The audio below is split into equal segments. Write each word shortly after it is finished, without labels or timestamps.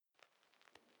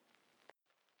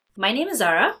My name is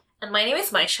Zara. And my name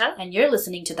is Maisha. And you're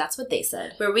listening to That's What They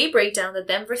Said, where we break down the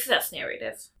them versus us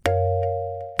narrative.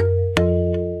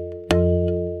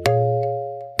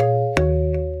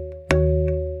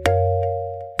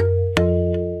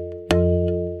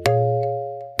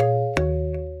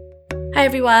 Hi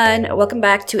everyone, welcome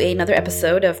back to another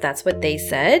episode of That's What They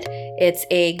Said. It's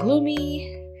a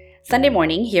gloomy Sunday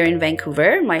morning here in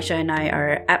Vancouver. Maisha and I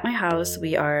are at my house.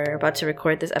 We are about to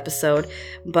record this episode,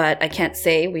 but I can't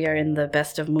say we are in the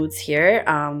best of moods here.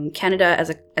 Canada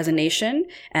as a nation,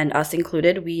 and us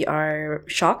included, we are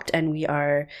shocked and we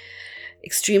are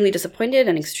extremely disappointed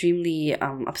and extremely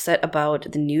upset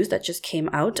about the news that just came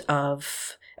out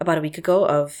of about a week ago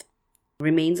of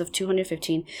remains of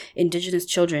 215 Indigenous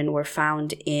children were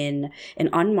found in an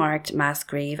unmarked mass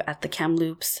grave at the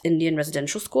Kamloops Indian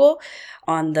Residential School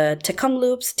on the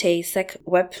Tk'emlúps te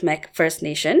Secwépemc First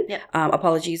Nation. Yep.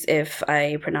 Apologies if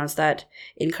I pronounced that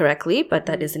incorrectly, but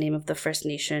that is the name of the First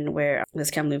Nation where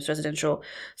this Kamloops Residential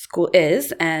School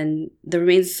is. And the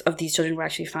remains of these children were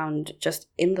actually found just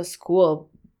in the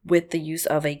school with the use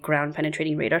of a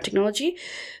ground-penetrating radar technology.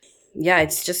 Yeah,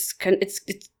 it's just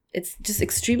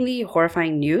extremely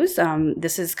horrifying news.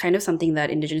 This is kind of something that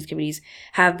Indigenous communities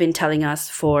have been telling us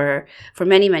for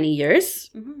many, many years.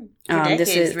 Mm-hmm.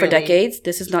 For decades.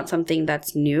 This is not something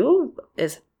that's new.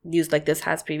 News like this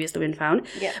has previously been found.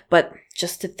 Yeah. But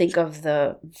just to think of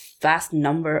the vast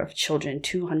number of children,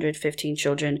 215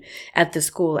 children at the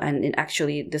school, and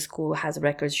actually the school has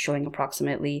records showing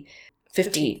approximately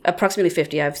 50.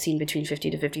 I've seen between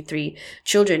 50 to 53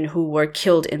 children who were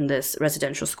killed in this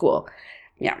residential school.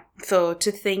 Yeah. So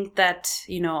to think that,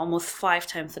 almost 5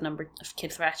 times the number of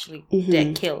kids were actually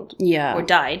killed or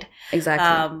died.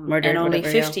 Exactly. Murdered, and only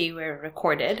 50 were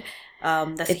recorded.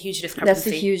 That's a huge discrepancy. That's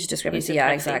a huge discrepancy.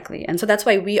 Yeah, exactly. And so that's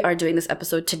why we are doing this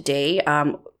episode today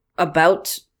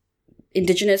about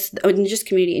Indigenous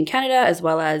community in Canada, as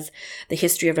well as the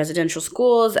history of residential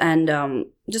schools and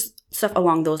just stuff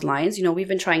along those lines. We've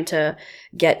been trying to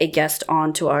get a guest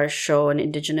onto our show, an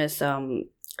Indigenous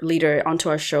leader onto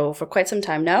our show for quite some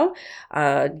time now.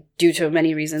 Due to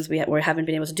many reasons, we haven't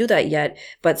been able to do that yet.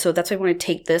 But so that's why I want to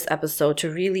take this episode to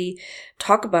really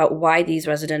talk about why these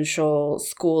residential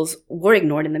schools were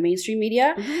ignored in the mainstream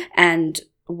media and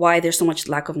why there's so much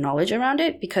lack of knowledge around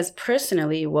it. Because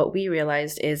personally, what we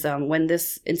realized is when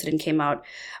this incident came out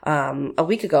a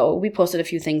week ago, we posted a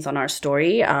few things on our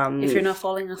story. If you're not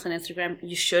following us on Instagram,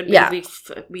 you should. Yeah.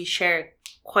 We share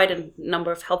quite a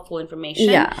number of helpful information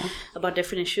about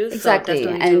different issues. Exactly.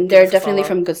 So and they're definitely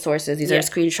from good sources. These are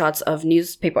screenshots of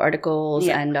newspaper articles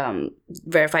and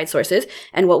verified sources.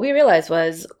 And what we realized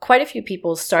was quite a few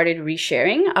people started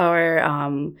resharing our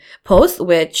posts,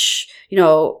 which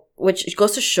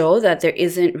goes to show that there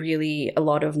isn't really a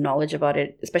lot of knowledge about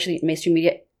it, especially in mainstream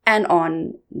media and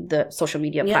on the social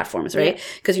media platforms, right?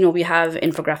 Because, we have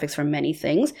infographics for many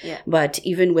things. Yeah. But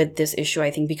even with this issue,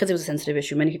 I think because it was a sensitive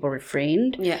issue, many people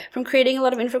refrained from creating a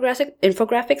lot of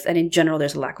infographics. And in general,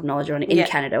 there's a lack of knowledge around it in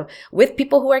Canada with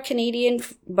people who are Canadian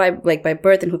by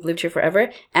birth and who've lived here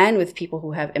forever, and with people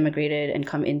who have immigrated and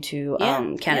come into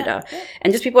Canada. Yeah.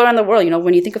 And just people around the world.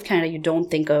 When you think of Canada, you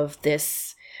don't think of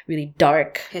this really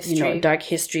dark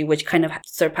history, which kind of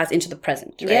surpassed into the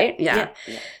present, right? Yeah.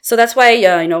 So that's why,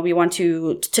 we want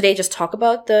to today just talk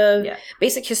about the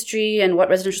basic history and what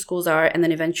residential schools are. And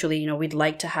then eventually, we'd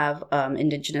like to have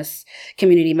Indigenous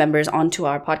community members onto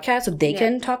our podcast so they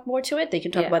can talk more to it. They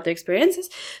can talk about their experiences.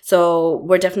 So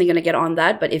we're definitely going to get on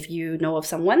that. But if you know of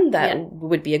someone that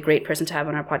would be a great person to have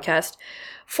on our podcast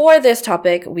for this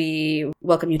topic, we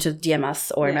welcome you to DM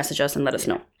us or message us and let us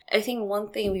know. I think one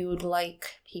thing we would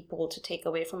like people to take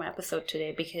away from our episode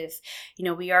today, because,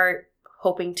 we are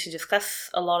hoping to discuss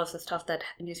a lot of the stuff that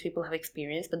Indigenous people have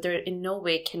experienced, but there in no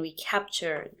way can we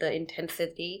capture the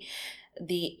intensity,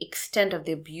 the extent of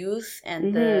the abuse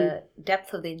and the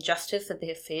depth of the injustice that they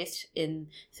have faced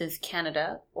since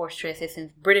Canada, or should I say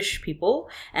since British people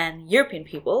and European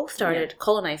people started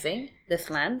colonizing this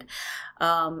land.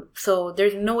 So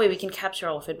there's no way we can capture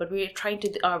all of it, but we're trying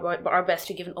to our best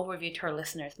to give an overview to our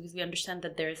listeners, because we understand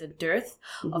that there is a dearth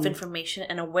of information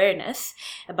and awareness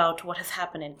about what has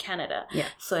happened in Canada. Yeah.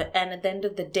 So, and at the end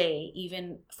of the day,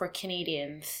 even for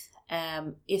Canadians,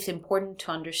 it's important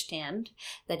to understand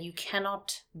that you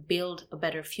cannot build a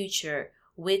better future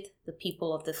with the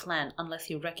people of this land unless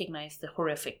you recognize the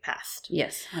horrific past.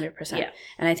 Yes, 100%. Yeah.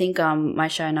 And I think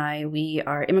Maisha and I, we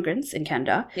are immigrants in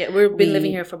Canada. Yeah, we've been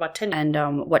living here for about 10 years.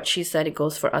 And what she said, it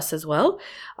goes for us as well.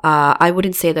 I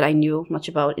wouldn't say that I knew much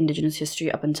about Indigenous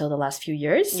history up until the last few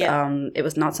years. Yeah. It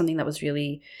was not something that was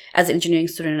really, as an engineering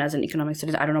student and as an economic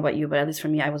student, I don't know about you, but at least for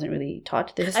me, I wasn't really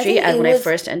taught the history when I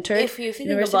first entered. If you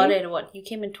think about it, you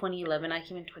came in 2011, I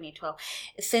came in 2012.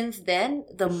 Since then,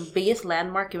 the biggest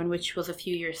landmark, even which was a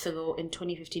few years ago in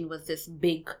 2015, was this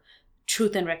big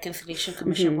Truth and Reconciliation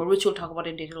Commission report, which we'll talk about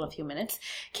in detail in a few minutes,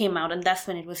 came out, and that's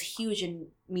when it was huge in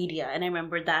media. And I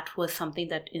remember that was something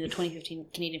that in the 2015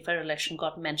 Canadian federal election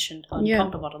got mentioned and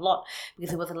talked about a lot,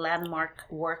 because it was a landmark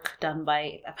work done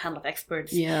by a panel of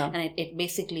experts. Yeah. And it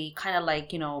basically kind of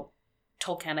like,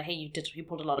 told Canada, hey, you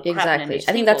pulled a lot of crap. Exactly.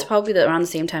 I think that's probably around the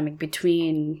same time, like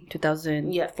between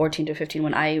 2014 to 15,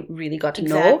 when I really got to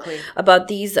know about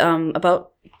these,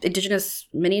 about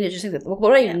many Indigenous things.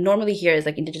 What I normally hear is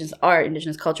like Indigenous art,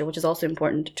 Indigenous culture, which is also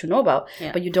important to know about,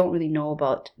 but you don't really know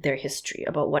about their history,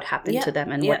 about what happened to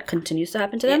them and what continues to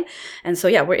happen to them. And so,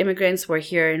 we're immigrants. We're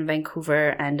here in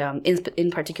Vancouver, and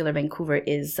in particular, Vancouver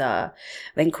is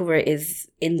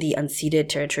in the unceded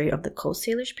territory of the Coast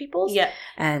Salish peoples. Yeah,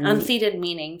 and unceded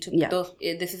meaning those.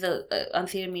 This is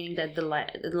unceded meaning that the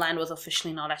land was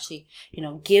officially not actually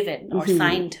given or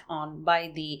signed on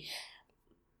by the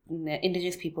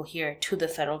Indigenous people here to the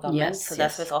federal government. So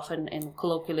that's what's often in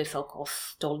colloquially so-called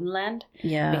stolen land.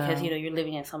 Yeah. Because, you're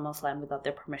living in someone's land without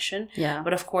their permission. Yeah.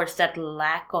 But of course, that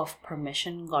lack of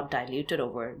permission got diluted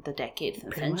over the decades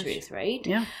and centuries, right?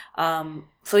 Yeah.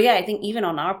 So I think even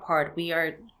on our part,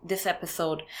 this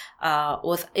episode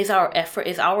is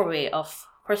our way of,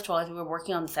 first of all, as we were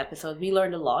working on this episode, we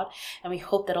learned a lot, and we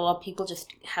hope that a lot of people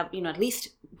just have, at least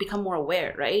become more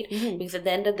aware, right? Mm-hmm. Because at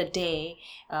the end of the day,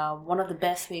 one of the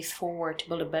best ways forward to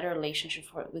build a better relationship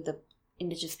with the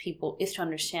Indigenous people is to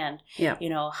understand,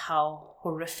 how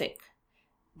horrific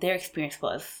their experience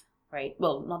was, right?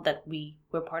 Well, not that we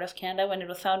were part of Canada when it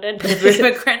was founded, because we're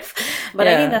immigrants. But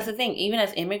I think that's the thing. Even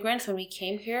as immigrants, when we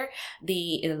came here,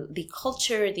 the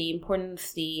culture, the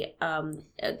importance, the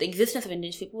existence of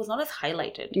Indigenous people was not as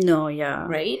highlighted. No, yeah,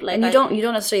 right. Like, and you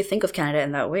don't necessarily think of Canada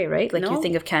in that way, right? Like you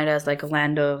think of Canada as like a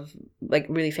land of like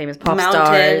really famous pop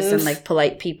stars and like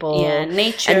polite people,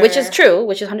 nature, and which is true,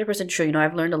 which is 100% true.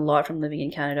 I've learned a lot from living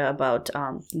in Canada about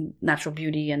natural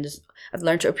beauty, and just I've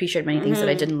learned to appreciate many things that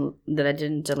I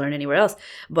didn't learn anywhere else.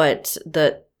 But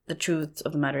the truth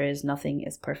of the matter is, nothing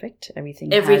is perfect.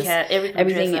 Everything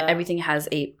has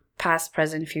a past,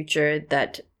 present, future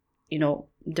that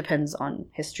depends on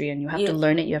history, and you have to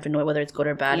learn it. You have to know whether it's good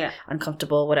or bad,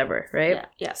 uncomfortable, whatever, right?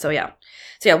 Yeah. So I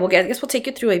guess we'll take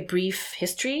you through a brief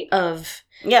history of.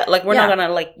 Yeah, like we're not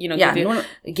gonna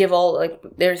give all, like,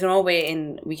 there's no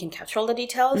way we can capture all the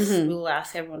details. Mm-hmm. We'll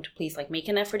ask everyone to please make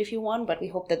an effort if you want, but we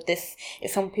hope that if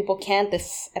some people can't,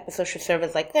 this episode should serve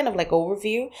as kind of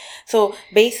overview. So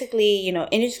basically,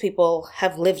 Indigenous people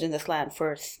have lived in this land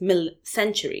for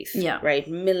centuries, right?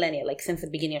 Millennia, since the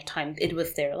beginning of time, it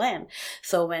was their land.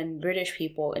 So when British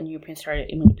people and Europeans started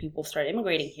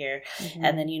immigrating here,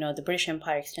 and then the British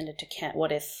Empire extended to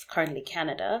what is currently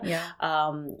Canada,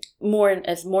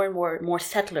 as more and more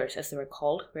settlers, as they were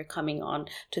called, were coming on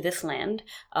to this land,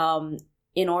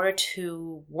 in order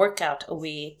to work out a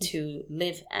way to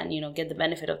live and get the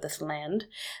benefit of this land.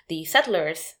 The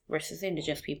settlers versus the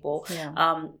Indigenous people,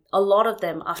 a lot of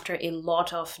them, after a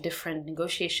lot of different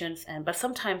negotiations, but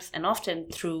sometimes and often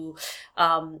through,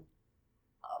 I'd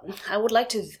like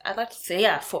to say,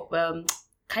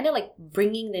 kind of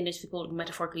bringing the Indigenous people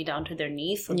metaphorically down to their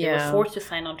knees. So they were forced to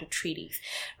sign on to treaties,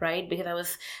 right?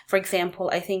 Because for example,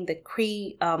 I think the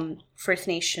Cree First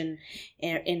Nation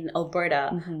in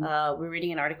Alberta, we're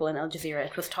reading an article in Al Jazeera.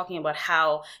 It was talking about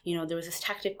how, there was this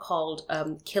tactic called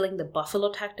killing the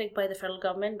buffalo tactic by the federal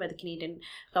government, by the Canadian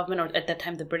government, or at that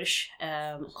time the British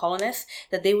colonists,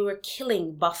 that they were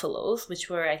killing buffaloes, which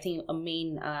were, I think, a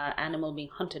main animal being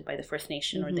hunted by the First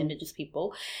Nation or the Indigenous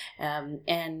people.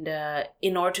 And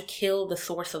in order to kill the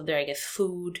source of their, I guess,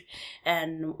 food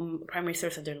and primary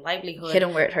source of their livelihood. Hit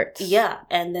them where it hurts. Yeah,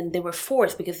 and then they were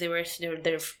forced, because their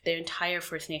entire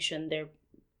First Nation, their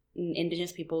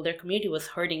Indigenous people, their community was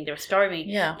hurting, they were starving,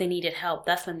 they needed help.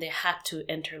 That's when they had to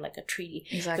enter a treaty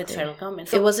with the federal government.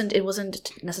 So it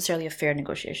wasn't necessarily a fair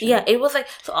negotiation. Yeah, it was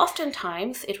so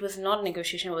oftentimes it was not a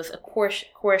negotiation, it was a coercion.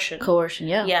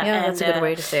 Yeah, that's a good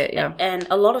way to say it. And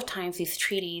a lot of times these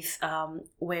treaties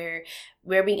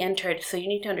were being entered, so you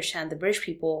need to understand the British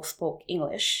people spoke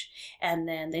English, and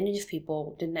then the Indigenous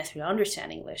people didn't necessarily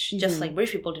understand English, just like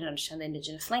British people didn't understand the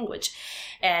Indigenous language.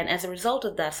 And as a result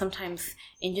of that, sometimes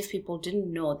Indigenous Indigenous people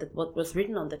didn't know that what was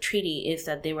written on the treaty is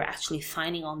that they were actually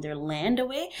signing on their land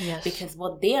away. Yes. Because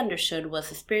what they understood was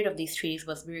the spirit of these treaties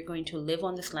was we were going to live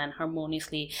on this land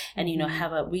harmoniously and, you know,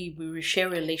 have we share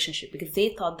a relationship, because they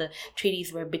thought the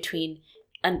treaties were between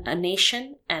a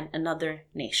nation and another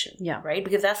nation. Yeah. Right?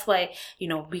 Because that's why, you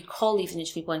know, we call these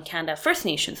Indigenous people in Canada First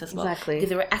Nations as well. Exactly. Because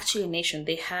they were actually a nation.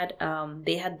 They had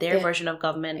their version of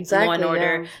government, exactly, law and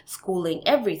order, schooling,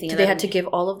 everything. So they had to give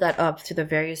all of that up to the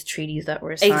various treaties that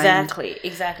were signed.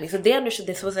 Exactly. So they understood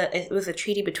it was a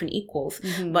treaty between equals.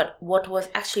 But what was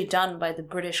actually done by the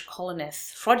British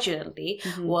colonists fraudulently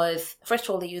was, first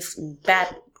of all, they used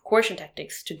bad coercion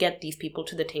tactics to get these people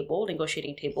to the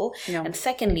negotiating table. Yeah. And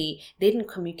secondly, they didn't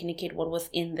communicate what was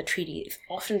in the treaties.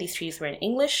 Often these treaties were in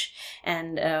English,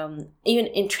 and even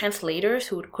in translators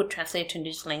who could translate to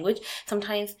Indigenous language,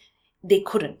 sometimes they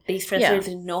couldn't. These translators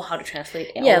didn't know how to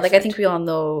translate. Yeah, like I think we all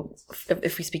know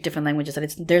if we speak different languages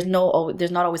that there's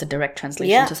not always a direct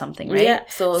translation to something, right? Yeah.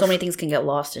 So many things can get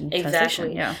lost in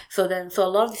translation. Yeah. So a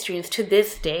lot of these treaties, to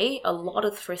this day, a lot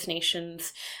of the First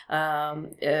Nations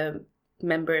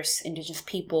members, Indigenous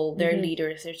people, their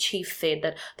leaders, their chiefs said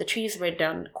that the treaties were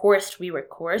done coerced. We were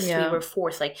coerced. We were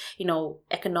forced. Like, you know,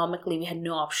 economically, we had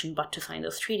no option but to sign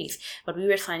those treaties. But we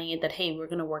were signing it that, hey, we're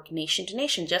going to work nation to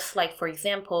nation. Just like, for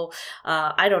example,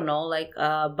 I don't know, like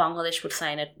Bangladesh would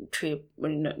sign a treaty,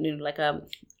 like a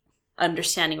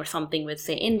understanding or something with,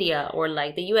 say, India, or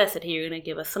like the US, that, hey, you're going to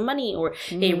give us some money, or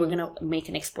hey, we're going to make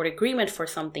an export agreement for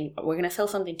something, we're going to sell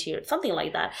something to you, something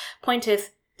like that. Point is,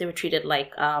 they were treated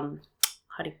like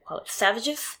how do you call it?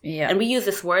 Savages. Yeah. And we use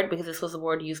this word because this was a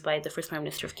word used by the first Prime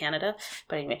Minister of Canada.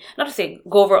 But anyway, not to say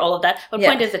go over all of that. But the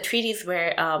point is, the treaties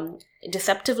were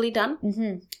deceptively done.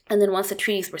 And then once the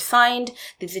treaties were signed,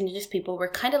 these Indigenous people were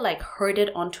kind of like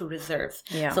herded onto reserves.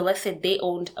 Yeah. So let's say they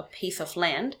owned a piece of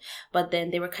land, but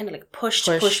then they were kind of like pushed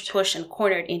and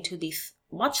cornered into these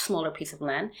much smaller piece of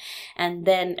land. And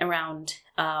then around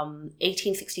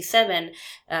 1867,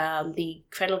 the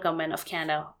federal government of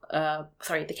Canada,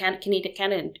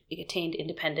 Canada attained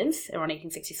independence around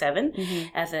 1867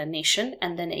 as a nation.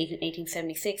 And then in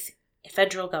 1876, the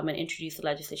federal government introduced the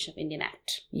legislation of Indian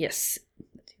Act. Yes.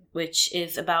 Which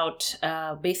is about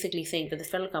basically saying that the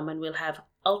federal government will have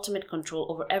ultimate control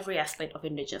over every aspect of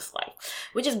Indigenous life,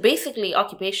 which is basically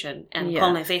occupation and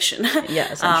colonization.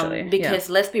 Yeah, essentially. Because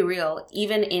let's be real,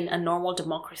 even in a normal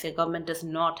democracy, a government does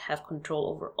not have control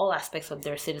over all aspects of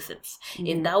their citizens.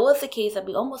 If that was the case, that'd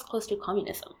be almost close to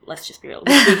communism. Let's just be real,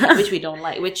 which we don't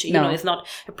like, which you know is not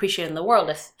appreciated in the world.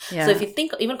 So if you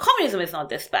think, even communism is not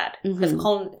this bad, because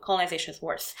colonization is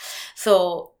worse.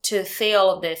 So to say all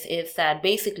of this is that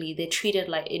basically they treated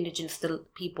like Indigenous the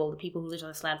people who lived on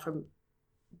this land for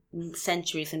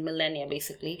centuries and millennia,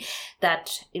 basically,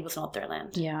 that it was not their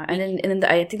land. Yeah, and then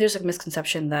I think there's a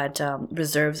misconception that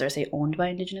reserves are, say, owned by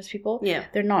Indigenous people. Yeah,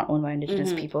 they're not owned by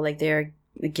Indigenous people. Like, they're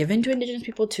given to Indigenous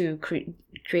people to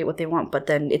create what they want, but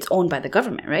then it's owned by the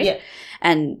government, right? Yeah.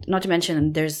 And not to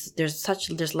mention,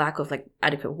 there's lack of like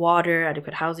adequate water,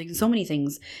 adequate housing, so many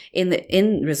things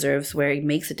in reserves where it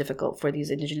makes it difficult for these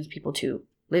Indigenous people to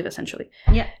live, essentially.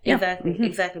 Yeah. Exactly.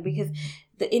 Because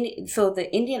the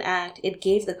Indian Act, it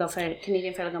gave the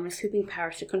Canadian federal government sweeping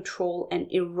powers to control and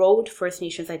erode First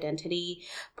Nations identity,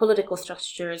 political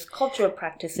structures, cultural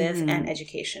practices, and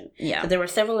education. Yeah. So there were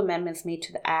several amendments made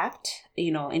to the Act,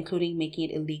 including making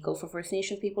it illegal for First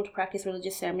Nations people to practice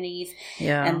religious ceremonies,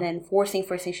 and then forcing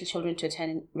First Nations children to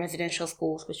attend residential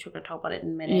schools, which we're going to talk about it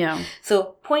in a minute. Yeah.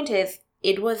 So point is,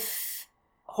 it was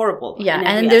horrible. Yeah,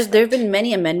 and there have been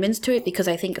many amendments to it, because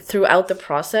I think throughout the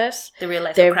process, they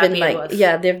realized how crappy it was.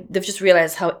 Yeah, they've just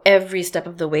realized how every step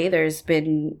of the way there's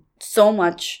been so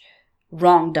much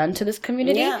wrong done to this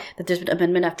community that there's been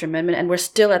amendment after amendment, and we're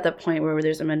still at the point where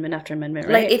there's amendment after amendment,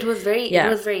 right? Like, it was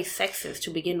very sexist to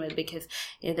begin with, because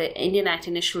the Indian Act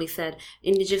initially said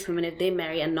Indigenous women, if they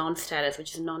marry a non-status,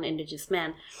 which is a non-Indigenous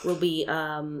man, will be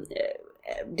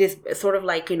this sort of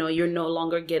like, you're no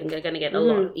longer gonna get a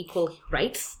lot of equal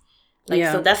rights.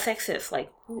 So that's sexist.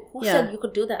 Like, who said you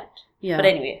could do that? Yeah. But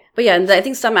anyway. And I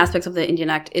think some aspects of the Indian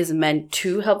Act is meant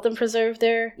to help them preserve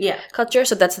their culture.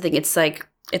 So that's the thing. It's like,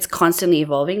 it's constantly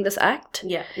evolving, this act.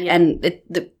 Yeah. And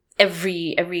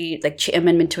every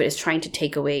amendment to it is trying to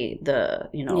take away the,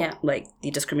 like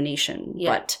the discrimination.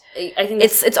 Yeah. But I think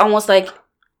it's almost like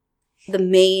the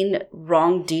main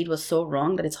wrong deed was so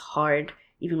wrong that it's hard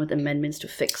even with amendments to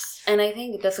fix. And I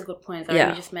think that's a good point.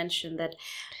 You just mentioned that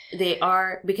they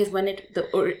are, because when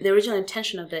the original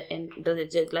intention of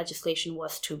the legislation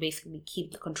was to basically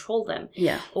control them.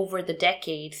 Over the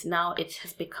decades, now it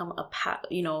has become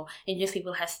Indigenous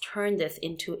people has turned this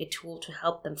into a tool to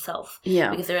help themselves.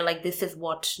 Because they're like, this is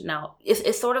what now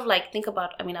it's sort of like, think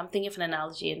about, I mean, I'm thinking of an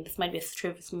analogy, and this might be a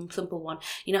simple one.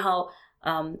 You know how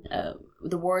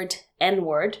the word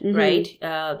N-word, right,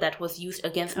 that was used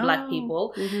against Black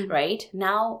people, right?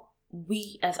 Now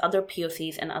we as other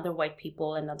POCs and other white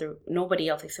people and nobody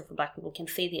else except for Black people can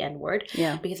say the N-word,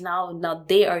 because now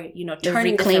they are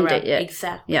turning this around.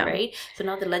 Exactly, right? So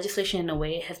now the legislation in a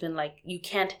way has been like, you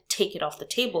can't take it off the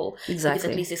table, because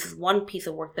at least this is one piece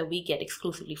of work that we get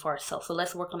exclusively for ourselves, so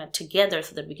let's work on it together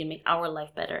so that we can make our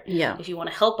life better. If you want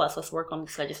to help us, let's work on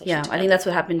this legislation together. I think that's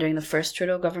what happened during the first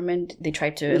Trudeau government. They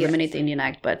tried to eliminate the Indian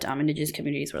Act, but Indigenous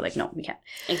communities were like, no, we can't.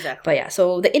 But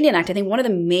so the Indian Act, I think one of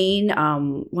the main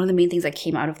things that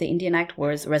came out of the Indian Act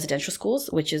was residential schools,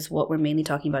 which is what we're mainly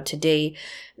talking about today,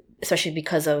 especially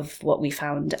because of what we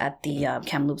found at the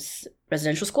Kamloops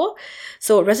residential school.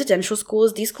 So residential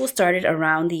schools, these schools started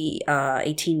around the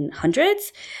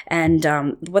 1800s, and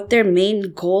what their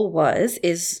main goal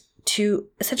is to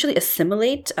essentially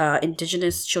assimilate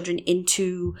Indigenous children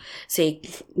into, say,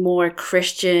 more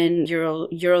Christian,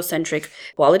 Eurocentric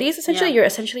qualities. Essentially, you're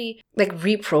essentially like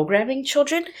reprogramming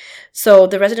children. So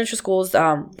the residential schools,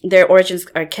 their origins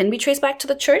can be traced back to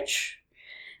the church.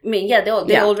 I mean,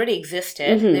 they already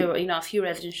existed. There were, a few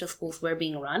residential schools were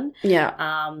being run.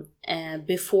 And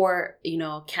before,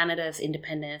 Canada's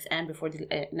independence and before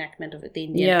the enactment of the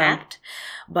Indian Act.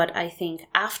 But I think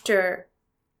after,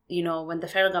 when the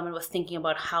federal government was thinking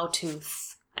about how to,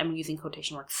 I'm using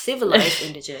quotation marks, civilize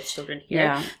Indigenous children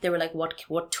here, they were like,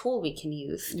 what tool we can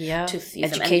use to see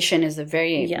education is a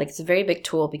very it's a very big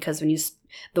tool, because when you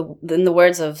in the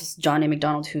words of John A.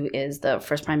 Macdonald, who is the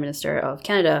first Prime Minister of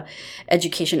Canada,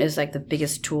 education is like the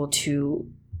biggest tool to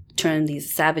turn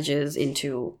these savages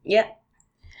into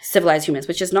civilized humans,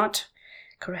 which is not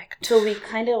correct. So we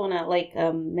kind of want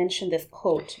to mention this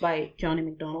quote by John A.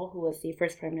 Macdonald, who was the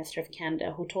first Prime Minister of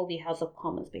Canada, who told the House of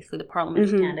Commons, basically the Parliament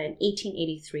of Canada, in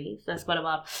 1883. So that's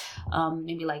about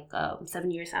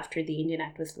 7 years after the Indian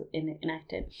Act was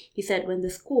enacted. He said, when the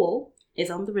school is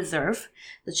on the reserve,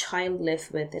 the child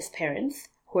lives with his parents,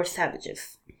 who are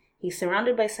savages. He's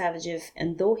surrounded by savages,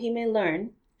 and though he may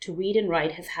learn to read and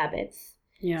write, his habits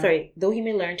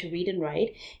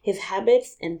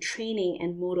and training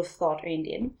and mode of thought are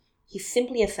Indian, he's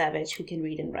simply a savage who can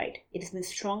read and write. It has been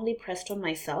strongly pressed on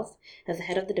myself, as the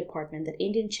head of the department, that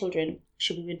Indian children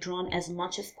should be withdrawn as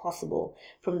much as possible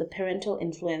from the parental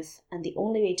influence, and the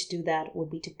only way to do that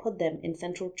would be to put them in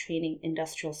central training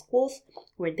industrial schools,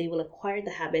 where they will acquire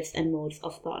the habits and modes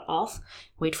of thought of,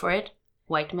 wait for it,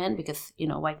 white men, because,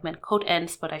 white men, quote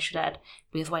ends, but I should add,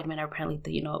 because white men are apparently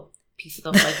the, pieces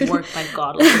of work by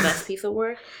God, the best piece of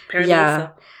work. Apparently,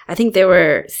 I think they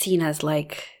were seen as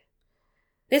the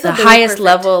highest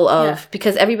level of,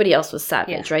 because everybody else was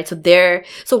savage, right?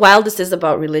 So while this is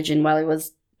about religion, while it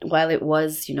was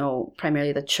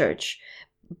primarily the church,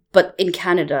 but in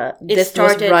Canada, this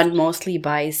was run mostly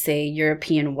by, say,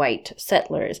 European white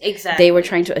settlers. Exactly. They were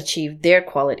trying to achieve their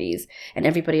qualities, and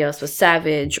everybody else was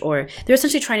savage, or they're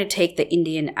essentially trying to take the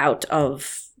Indian out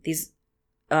of these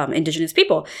Indigenous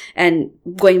people. And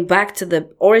going back to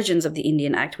the origins of the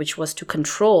Indian Act, which was to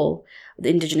control the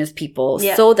Indigenous people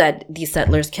so that these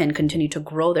settlers can continue to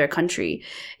grow their country,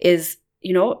 is,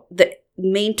 the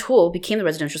main tool became the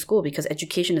residential school, because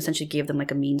education essentially gave them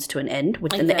a means to an end,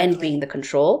 and the end being the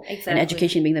control, and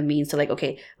education being the means to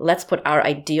okay, let's put our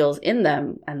ideals in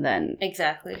them, and then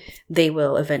they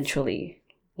will eventually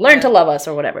learn to love us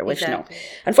or whatever, which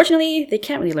unfortunately they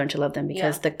can't really learn to love them,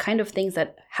 because the kind of things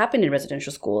that happen in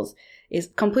residential schools is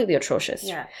completely atrocious.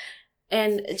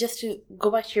 And just to go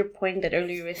back to your point that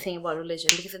earlier you were saying about religion,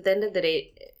 because at the end of the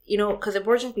day, because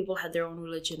Aboriginal people had their own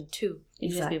religion too,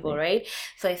 Indigenous people, right?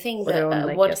 So I think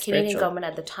that what Canadian government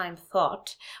at the time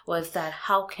thought was that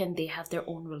how can they have their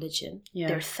own religion?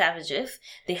 They're savages.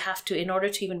 They have to, in order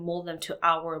to even mold them to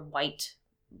our white,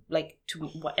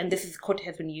 and this quote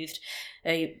has been used,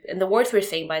 and the words we're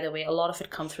saying, by the way, a lot of it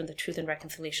comes from the Truth and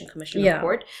Reconciliation Commission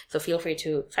report, so feel free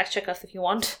to fact check us if you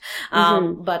want.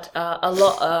 But a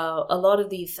lot of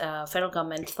these federal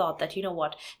government thought that,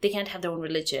 they can't have their own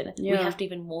religion. We have to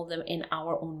even mold them in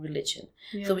our own religion.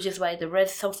 So which is why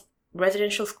some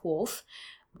residential schools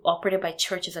operated by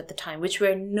churches at the time, which were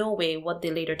in no way what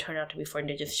they later turned out to be for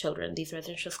Indigenous children. These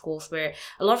residential schools were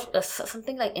a lot of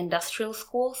something like industrial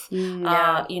schools,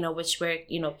 which where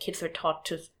kids were taught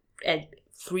to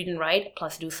read and write,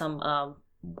 plus do some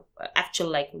actual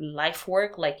like life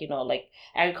work, like, you know, like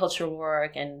agricultural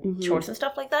work and chores and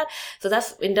stuff like that. So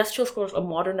that's industrial schools are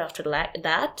modern after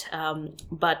that.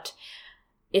 But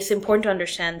it's important to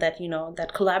understand that, you know,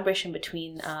 that collaboration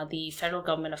between the federal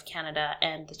government of Canada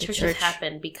and the churches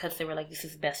happened because they were like, this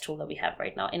is the best tool that we have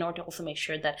right now, in order to also make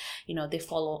sure that, you know, they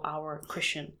follow our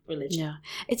Christian religion. Yeah,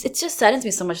 it just saddens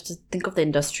me so much to think of the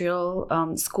industrial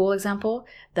school example,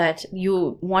 that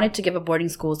you wanted to give a boarding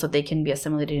school so they can be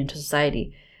assimilated into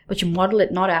society, but you model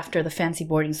it not after the fancy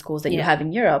boarding schools that you have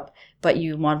in Europe, but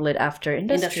you model it after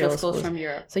industrial schools from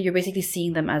Europe. So you're basically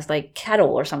seeing them as like cattle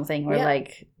or something, or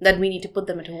like that we need to put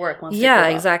them into work once. Yeah,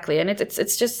 exactly. And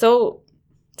it's just so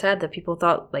sad that people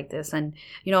thought like this. And,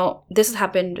 you know, this has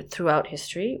happened throughout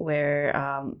history where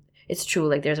it's true,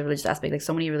 like there's a religious aspect. Like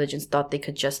so many religions thought they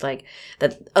could just like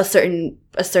that a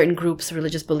certain group's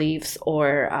religious beliefs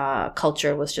or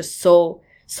culture was just so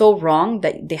wrong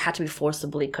that they had to be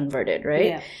forcibly converted, right?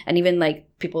 Yeah. And even like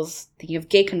people's thinking of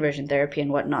gay conversion therapy and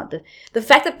whatnot. The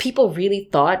fact that people really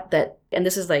thought that, and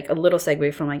this is like a little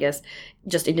segue from, I guess,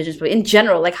 just Indigenous, but in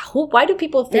general, like why do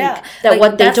people think that like,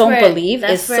 what they don't believe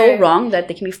is so wrong that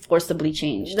they can be forcibly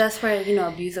changed? That's where, you know,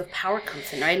 abuse of power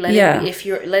comes in, right? Let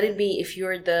it be if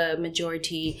you're the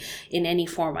majority in any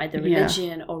form, either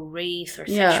religion or race or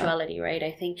sexuality, right?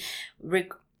 I think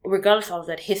regardless of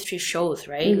that, history shows,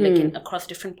 right? Like across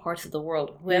different parts of the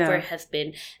world, whoever has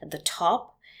been at the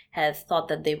top has thought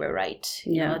that they were right.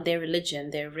 You know, their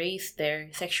religion, their race, their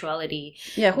sexuality.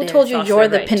 Yeah, who told you you're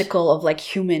the pinnacle of like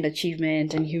human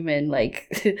achievement and human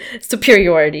like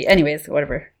superiority? Anyways,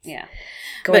 whatever. Yeah.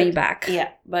 Going back.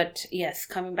 Yeah, but yes,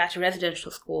 coming back to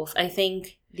residential schools, I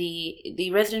think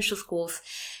the residential schools,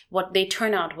 what they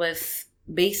turn out was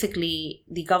basically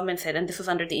the government said, and this was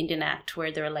under the Indian Act,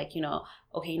 where they were like, you know,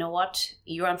 okay, you know what?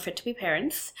 You're unfit to be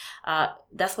parents.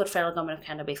 That's what federal government of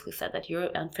Canada basically said, that you're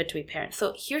unfit to be parents.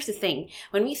 So here's the thing.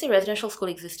 When we say residential school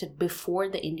existed before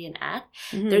the Indian Act,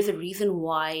 there's a reason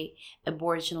why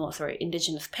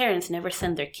Indigenous parents never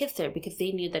sent their kids there, because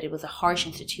they knew that it was a harsh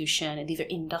institution. And these are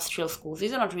industrial schools.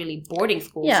 These are not really boarding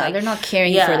schools. Yeah, like, they're not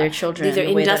caring for their children. These are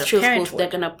industrial schools. They're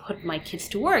going to put my kids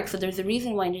to work. So there's a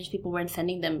reason why Indigenous people weren't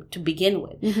sending them to begin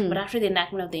with. But after the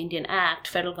enactment of the Indian Act,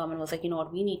 federal government was like, you know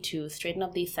what, we need to straighten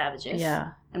up these savages.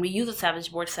 Yeah. And we use the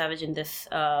word savage in this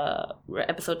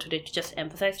episode today to just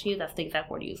emphasize to you that's the exact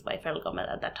word used by federal government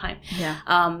at that time. Yeah.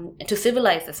 To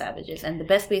civilize the savages. And the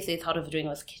best way they thought of doing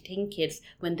was taking kids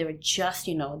when they were just,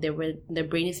 you know, their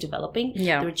brain is developing.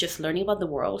 Yeah. They were just learning about the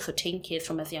world. So taking kids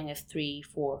from as young as 3,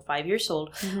 4, 5 years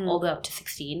old all the way up to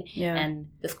 16. Yeah. And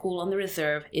the school on the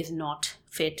reserve is not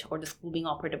fit, or the school being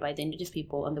operated by the Indigenous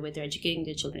people and the way they're educating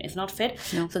their children is not fit.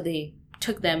 No. So they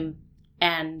took them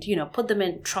and, you know, put them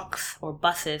in trucks or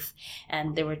buses,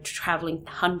 and they were traveling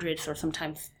hundreds or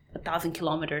sometimes 1,000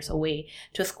 kilometers away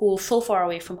to a school so far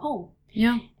away from home.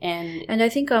 Yeah. And I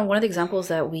think one of the examples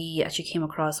that we actually came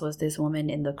across was this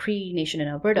woman in the Cree Nation in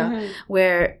Alberta,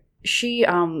 where she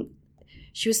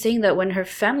was saying that when her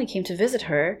family came to visit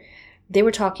her, they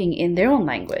were talking in their own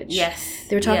language. Yes.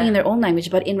 They were talking in their own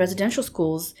language, but in residential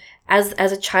schools, as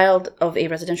a child of a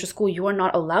residential school, you are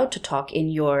not allowed to talk in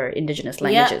your Indigenous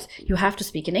languages. Yeah. You have to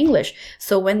speak in English.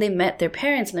 So when they met their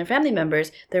parents and their family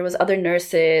members, there was other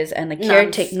nurses and like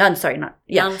nuns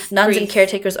and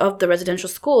caretakers of the residential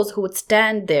schools who would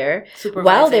stand there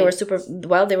while they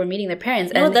were meeting their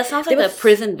parents. No, that sounds like a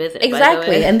prison visit. Exactly. By the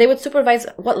way. And they would supervise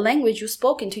what language you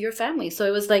spoke into your family. So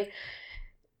it was like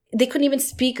they couldn't even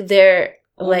speak their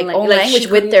own language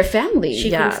with their family.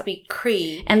 She couldn't speak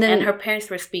Cree, and her parents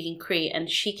were speaking Cree, and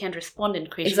she can't respond in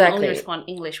Cree. She can only respond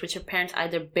English, which her parents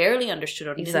either barely understood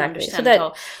or didn't understand. So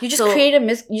that you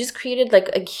just created like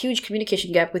a huge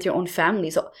communication gap with your own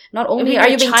family. So not only are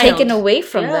you being taken away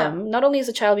from them, not only is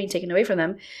the child being taken away from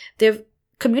them, their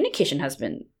communication has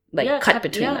been cut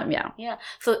between them. Yeah.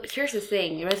 So here's the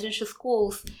thing: residential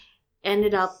schools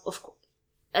ended up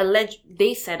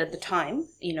they said at the time,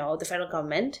 you know, the federal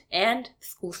government and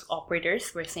school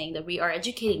operators were saying that we are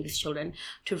educating these children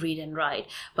to read and write.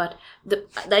 But the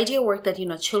idea worked that, you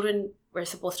know, children were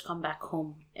supposed to come back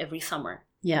home every summer.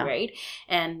 Yeah. Right?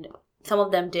 And some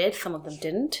of them did, some of them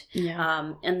didn't.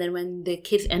 Yeah. And then when the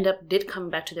kids did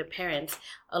come back to their parents,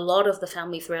 a lot of the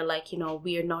families were like, you know,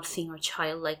 we are not seeing our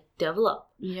child like develop.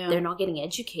 Yeah. They're not getting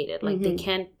educated. Like they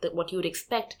can't, what you would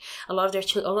expect. A lot of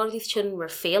these children were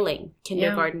failing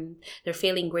kindergarten. Yeah. They're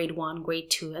failing grade 1, grade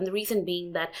 2. And the reason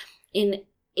being that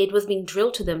it was being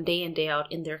drilled to them day in, day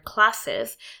out in their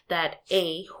classes that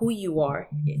who you are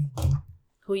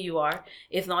who you are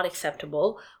is not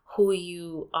acceptable. Who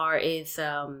you are is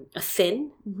a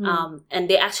sin. And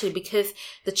they actually, because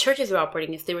the churches were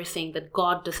operating, is they were saying that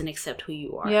God doesn't accept who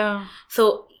you are. Yeah.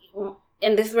 So,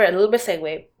 and this is where a little bit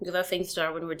segue, because I was saying to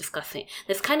Dar when we were discussing,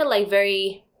 it's kind of like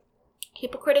very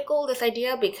hypocritical, this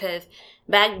idea, because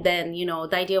back then, you know,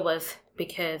 the idea was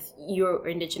because you're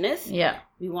indigenous,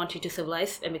 we want you to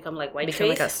civilize and become like white become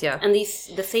race. like us, and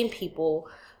the same people,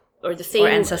 or the same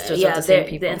ancestors of the same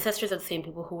people, the ancestors of the same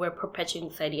people who were perpetuating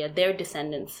this idea, their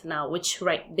descendants now, which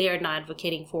they are now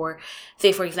advocating for,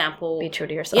 say for example, be true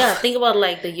to yourself. Yeah, think about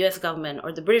like the U.S. government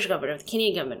or the British government or the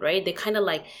Canadian government, right? They kind of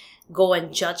like go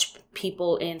and judge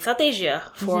people in South Asia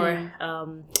for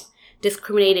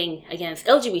discriminating against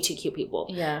LGBTQ people.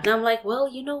 Yeah. And I'm like, well,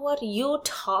 you know what? You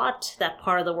taught that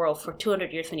part of the world for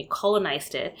 200 years when you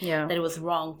colonized it that it was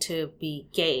wrong to be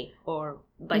gay or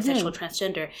bisexual,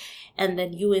 transgender. And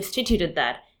then you instituted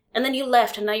that. And then you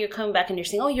left, and now you're coming back and you're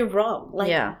saying, oh, you're wrong.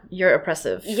 Like, you're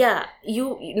oppressive. Yeah.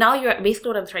 You're basically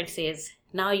what I'm trying to say is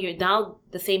now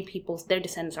the same people, their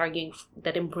descendants arguing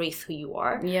that embrace who you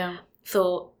are. Yeah.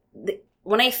 So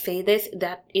when I say this,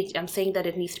 I'm saying that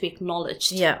it needs to be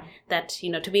acknowledged. Yeah. That, you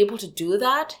know, to be able to do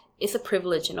that is a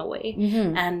privilege in a way.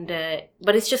 And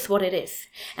but it's just what it is.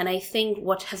 And I think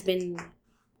what has been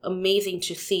amazing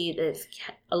to see is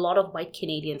a lot of white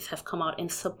Canadians have come out in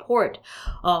support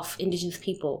of Indigenous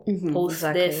people post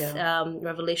this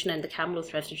revelation in the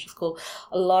Kamloops Residential School.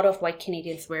 A lot of white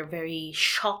Canadians were very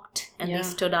shocked, and they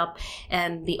stood up,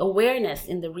 and the awareness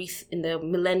in the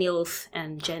millennials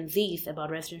and Gen Zs about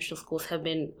residential schools have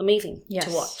been amazing to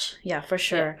watch. Yeah, for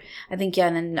sure. I think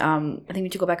and then I think we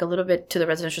need to go back a little bit to the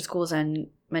residential schools and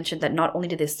mention that not only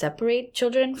did they separate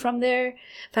children from their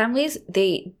families,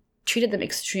 they treated them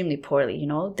extremely poorly. You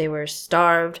know, they were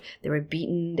starved, they were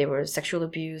beaten, they were sexual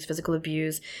abuse, physical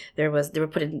abuse. They were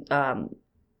put in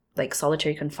like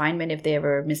solitary confinement if they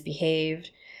ever misbehaved,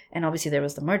 and obviously there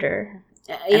was the murder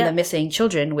and the missing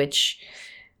children, which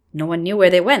no one knew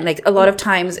where they went. Like a lot of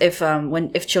times,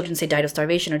 if children say died of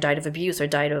starvation or died of abuse or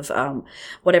died of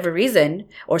whatever reason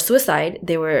or suicide,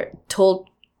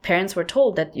 parents were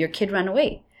told that your kid ran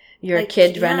away. Your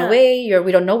kid ran away.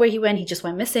 We don't know where he went. He just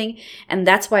went missing. And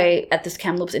that's why at this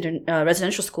Kamloops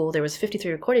residential school, there was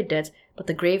 53 recorded deaths, but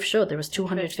the grave showed there was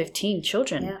 215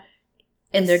 children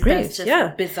in their graves. That's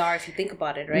just bizarre if you think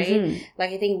about it, right?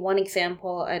 Like I think one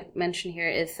example I'd mention here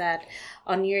is that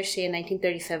on New Year's Day in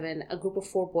 1937, a group of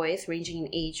 4 boys ranging in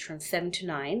age from 7 to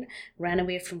 9 ran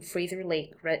away from Fraser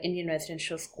Lake Indian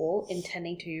Residential School,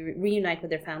 intending to reunite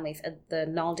with their families at the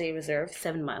Null Day Reserve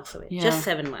 7 miles away. Just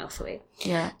 7 miles away.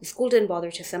 Yeah. The school didn't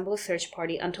bother to assemble a search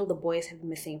party until the boys had been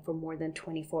missing for more than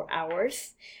 24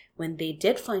 hours. When they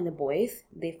did find the boys,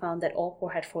 they found that all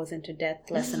 4 had frozen to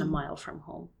death less than a mile from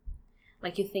home.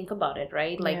 Like, you think about it,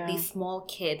 right? Like, these small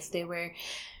kids, they were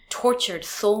tortured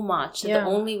so much that the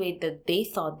only way that they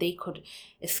thought they could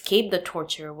escape the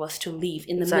torture was to leave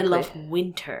in the middle of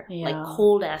winter, like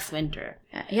cold-ass winter.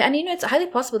 Yeah, and it's highly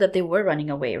possible that they were running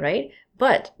away, right?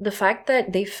 But the fact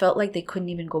that they felt like they couldn't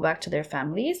even go back to their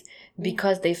families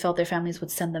because they felt their families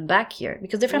would send them back here,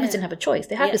 because their families didn't have a choice.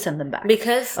 They had to send them back.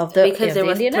 Because there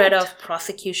was threat of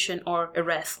prosecution or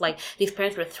arrest. Like, these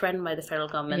parents were threatened by the federal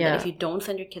government that if you don't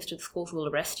send your kids to the schools, we'll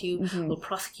arrest you, we'll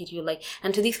prosecute you. Like,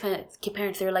 and to these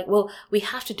parents, they're like, well, we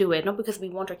have to do it, not because we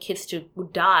want our kids to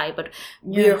die, but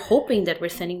we're hoping that we're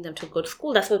sending them to a good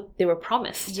school. That's what they were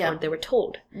promised or they were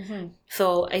told.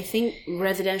 So I think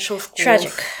residential schools...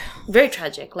 Tragic. Very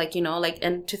tragic. Like,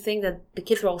 and to think that the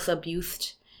kids were also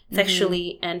abused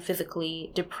sexually and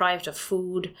physically, deprived of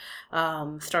food,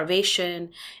 starvation,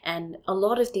 and a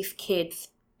lot of these kids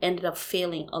ended up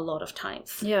failing a lot of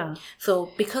times. Yeah.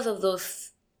 So because of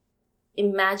those,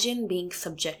 imagine being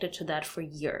subjected to that for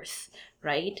years,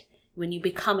 right? When you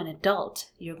become an adult,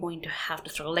 you're going to have to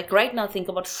struggle. Like right now, think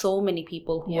about so many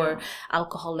people who are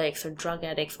alcoholics or drug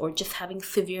addicts or just having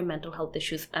severe mental health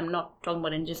issues. I'm not talking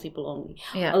about Indigenous people only.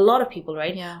 Yeah. A lot of people,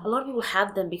 right? Yeah. A lot of people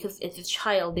have them because as a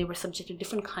child, they were subject to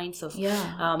different kinds of...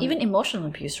 even emotional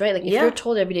abuse, right? Like if you're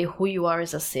told every day who you are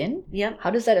is a sin, how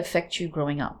does that affect you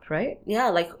growing up, right? Yeah,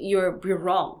 like you're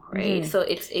wrong, right? So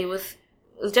it was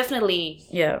definitely...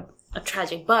 a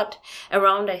tragic, but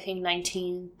around I think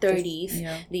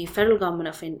 1930s, the federal government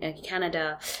of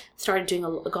Canada started doing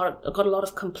got a lot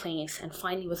of complaints and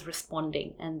finally was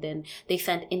responding, and then they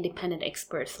sent independent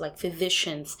experts like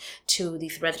physicians to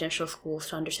these residential schools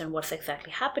to understand what's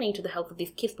exactly happening to the health of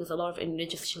these kids, because a lot of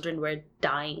Indigenous children were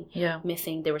dying,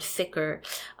 missing, they were sicker.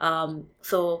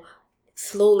 So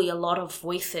slowly a lot of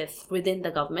voices within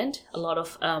the government, a lot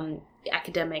of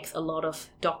academics, a lot of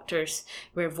doctors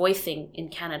were voicing in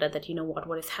Canada that, you know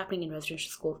what is happening in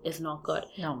residential schools is not good.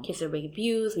 No. Kids are being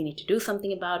abused. We need to do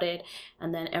something about it.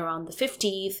 And then around the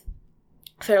 50s,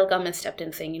 federal government stepped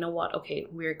in saying, you know what, okay,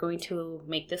 we're going to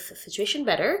make this situation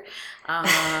better,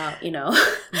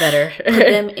 better. put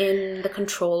them in the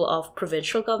control of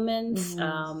provincial governments,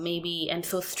 maybe, and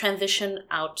so transition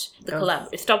out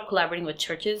stop collaborating with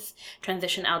churches,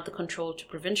 transition out the control to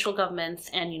provincial governments,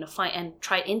 and and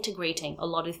try integrating a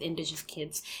lot of these Indigenous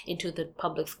kids into the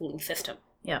public schooling system.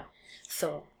 Yeah.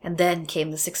 So, and then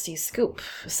came the 60s scoop.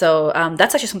 So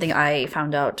that's actually something I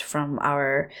found out from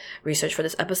our research for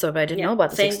this episode, but I didn't know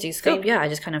about the 60s scoop. Yeah, I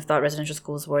just kind of thought residential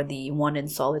schools were the one and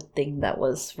solid thing that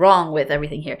was wrong with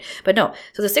everything here. But no,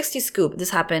 so the 60s scoop,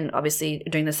 this happened obviously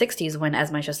during the 60s when, as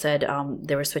Maisha said,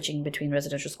 they were switching between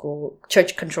residential school,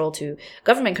 church control to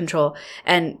government control.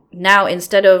 And now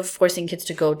instead of forcing kids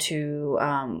to go to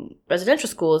residential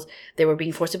schools, they were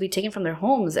being forcibly taken from their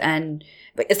homes and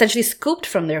essentially scooped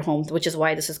from their homes, which is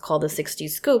why this is called the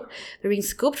 60s scoop. They're being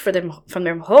scooped from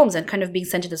their homes and kind of being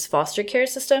sent to this foster care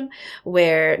system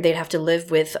where they'd have to live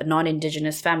with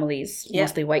non-Indigenous families,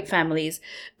 mostly white families,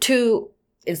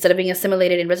 instead of being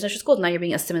assimilated in residential schools, now you're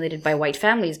being assimilated by white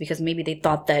families because maybe they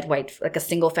thought that a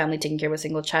single family taking care of a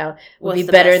single child would be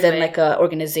better than like a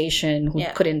organization who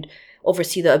couldn't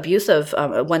oversee the abuse of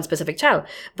one specific child.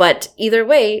 But either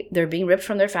way, they're being ripped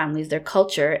from their families, their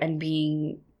culture, and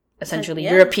being essentially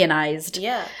Europeanized.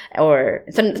 Yeah.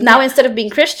 Now instead of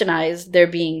being Christianized, they're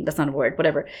being, that's not a word,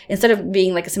 whatever. Instead of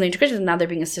being like assimilated to Christians, now they're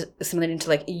being assimilated into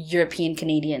like European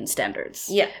Canadian standards.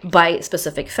 Yeah. By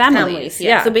specific families.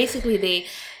 Yeah. So basically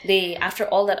they after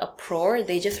all that uproar,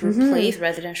 they just replaced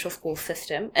residential school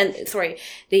system.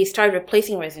 They started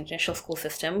replacing residential school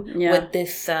system with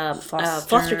this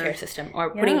foster care system,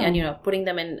 or putting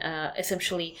them in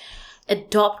essentially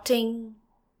adopting.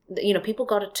 People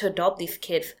got to adopt these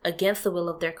kids against the will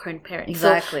of their current parents.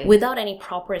 Exactly. So without any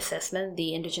proper assessment,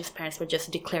 the Indigenous parents were just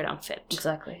declared unfit.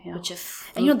 Exactly. Yeah. Which is,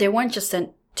 and they weren't just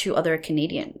sent to other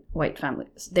Canadian white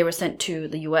families. They were sent to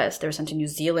the US. They were sent to New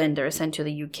Zealand. They were sent to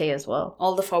the UK as well.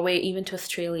 All the far away, even to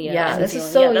Australia. Yeah, this is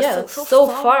so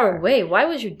far away. Why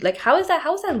would you how is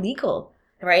that legal?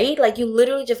 Right? Like, you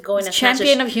literally just go in as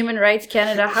champion of human rights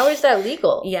Canada. How is that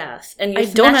legal? Yes. And I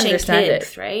don't understand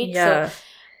kids, it. Right? Yeah. So,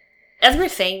 as we're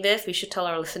saying this, we should tell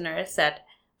our listeners that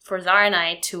for Zara and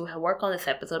I to work on this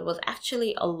episode was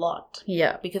actually a lot.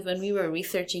 Yeah. Because when we were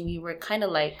researching, we were kind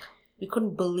of like, we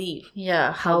couldn't believe.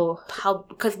 Yeah. How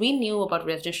because we knew about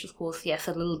residential schools, yes,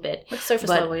 a little bit. Like surface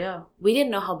level, yeah. We didn't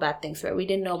know how bad things were. We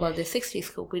didn't know about the 60s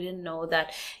scoop. We didn't know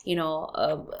that,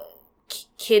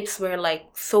 kids were like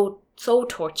so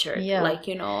tortured. Yeah. Like,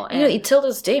 and till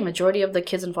this day, majority of the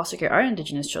kids in foster care are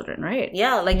Indigenous children, right?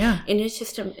 Yeah,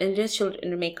 Indigenous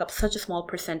children make up such a small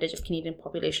percentage of Canadian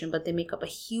population, but they make up a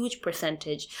huge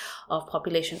percentage of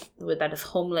population that is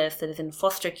homeless, that is in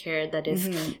foster care, that is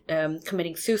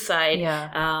committing suicide. Yeah.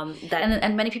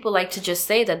 And many people like to just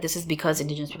say that this is because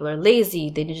Indigenous people are lazy.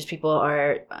 The Indigenous people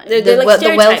are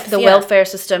the welfare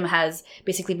system has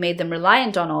basically made them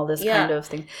reliant on all this kind of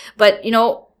thing. But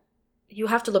you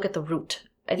have to look at the root.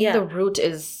 I think the root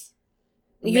is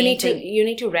you need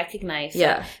to recognize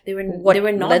that they were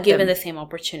not given the same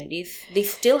opportunities. They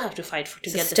still have to fight to get the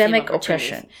same systemic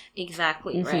oppression.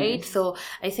 Exactly, right? So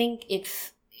I think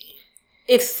it's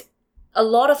a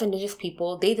lot of Indigenous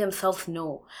people, they themselves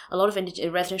know, a lot of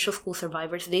residential school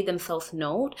survivors, they themselves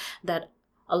know that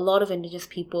a lot of Indigenous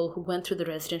people who went through the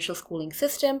residential schooling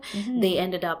system, they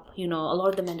ended up, a lot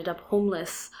of them ended up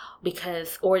homeless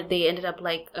or they ended up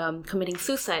committing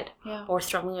suicide or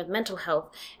struggling with mental health.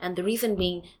 And the reason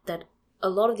being that a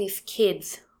lot of these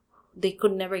kids, they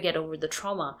could never get over the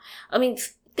trauma. I mean,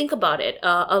 think about it.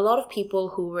 A lot of people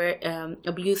who were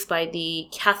abused by the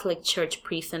Catholic Church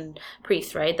priests,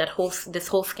 right? This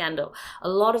whole scandal. A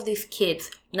lot of these kids,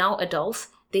 now adults,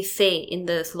 they say in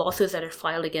the lawsuits that are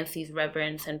filed against these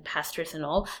reverends and pastors and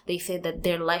all, they say that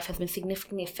their life has been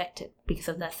significantly affected because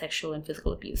of that sexual and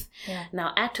physical abuse. Yeah.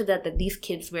 Now, add to that these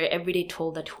kids were every day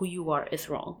told that who you are is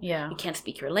wrong. Yeah. You can't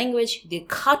speak your language. They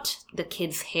cut the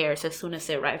kids' hairs as soon as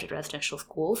they arrived at residential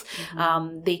schools.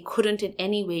 They couldn't in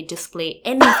any way display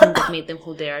anything that made them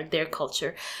who they are, their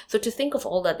culture. So to think of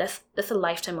all that, that's a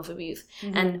lifetime of abuse.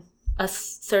 And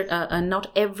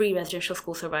not every residential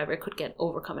school survivor could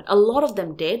overcome it. A lot of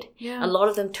them did. Yeah. A lot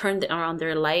of them turned around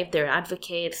their life. They're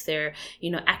advocates. They're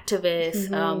activists.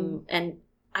 And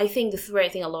I think this is where I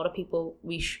think a lot of people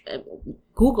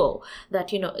Google that,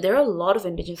 there are a lot of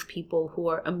Indigenous people who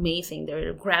are amazing. There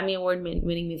are Grammy Award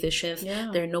winning musicians. Yeah.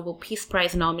 There are Nobel Peace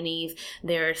Prize nominees.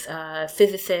 There's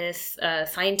physicists,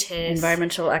 scientists,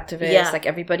 environmental activists. Yeah. Like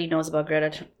everybody knows about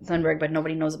Greta Thunberg, but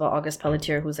nobody knows about August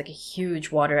Pelletier, who's like a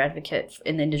huge water advocate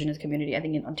in the Indigenous community. I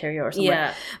think in Ontario or somewhere.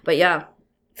 Yeah. But yeah.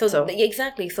 So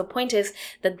exactly. So point is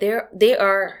that they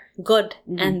are good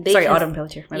and they Autumn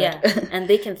Pelletier. And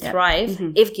they can thrive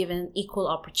if given equal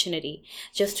opportunity.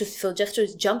 Just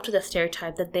to jump to the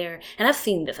stereotype that and I've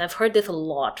seen this. I've heard this a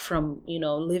lot from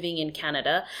living in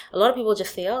Canada. A lot of people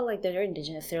just say, oh, like they're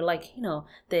Indigenous. They're like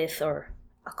this or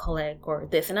a colleague or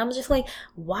this, and I'm just like,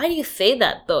 why do you say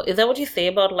that though? Is that what you say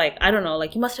about like, I don't know,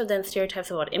 like you must have done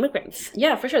stereotypes about immigrants?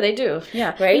 Yeah, for sure they do.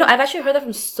 Yeah, right. I've actually heard that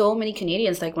from so many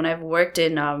Canadians. Like when I've worked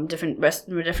in different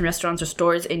restaurants or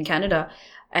stores in Canada,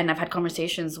 and I've had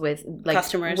conversations with like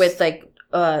customers, with like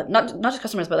not just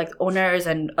customers, but like owners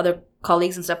and other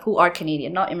colleagues and stuff who are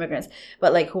Canadian, not immigrants,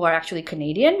 but like who are actually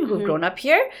Canadian, who've grown up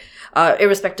here,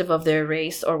 irrespective of their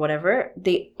race or whatever.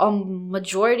 The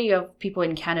majority of people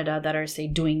in Canada that are, say,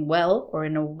 doing well or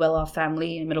in a well-off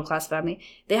family, a middle-class family,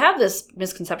 they have this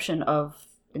misconception of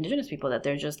Indigenous people that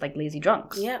they're just like lazy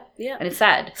drunks. Yeah. And it's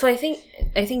sad. So I think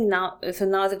now is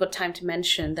a good time to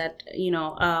mention that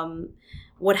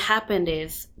what happened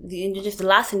is the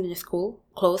last Indigenous school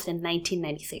closed in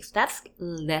 1996. That's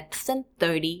less than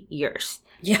 30 years.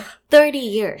 Yeah. 30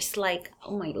 years. Like,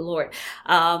 oh my Lord.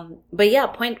 But yeah,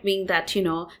 point being that,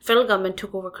 federal government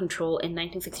took over control in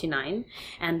 1969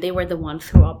 and they were the ones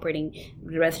who were operating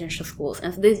the residential schools.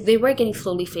 And they were getting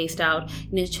slowly phased out.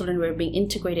 Children were being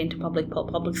integrated into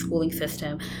public schooling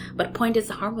system. But point is,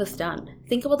 the harm was done.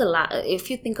 Think about if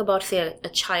you think about, say, a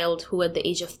child who at the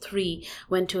age of 3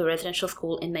 went to a residential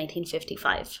school in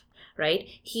 1955, right?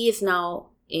 He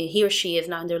or she is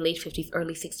now in their late 50s,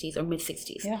 early 60s, or mid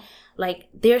 60s. Yeah. Like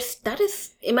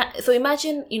so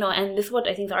imagine, and this is what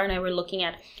I think Zara and I were looking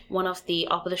at, one of the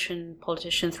opposition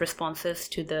politicians' responses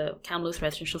to the Kamloops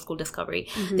residential school discovery.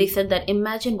 They said that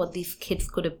imagine what these kids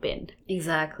could have been.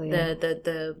 Exactly.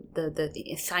 The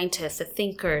scientists, the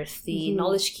thinkers, the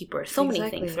knowledge keepers, so many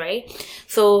things, right?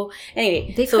 So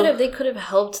anyway, they could have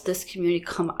helped this community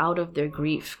come out of their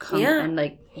grief, and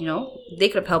like they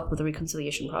could have helped with the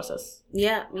reconciliation process.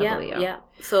 Yeah.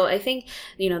 So I think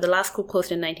the last school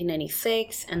closed in 1996,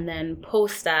 and then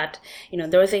post that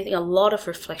there was a lot of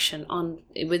reflection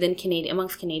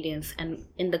amongst Canadians and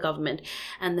in the government,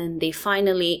 and then they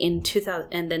finally in 2000,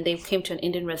 and then they came to an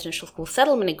Indian residential school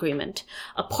settlement agreement,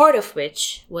 a part of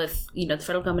which was the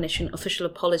federal government issued an official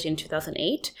apology in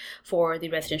 2008 for the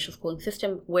residential schooling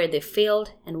system, where they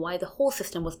failed and why the whole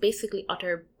system was basically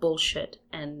utter bullshit,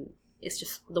 and it's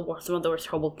just one of the worst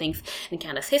horrible things in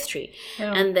Canada's history.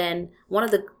 Yeah. And then one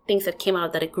of the things that came out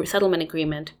of that settlement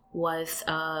agreement was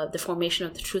the formation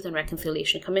of the Truth and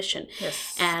Reconciliation Commission.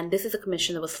 Yes. And this is a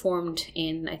commission that was formed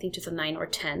in, I think, 2009 or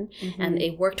 10. And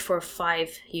it worked for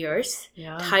 5 years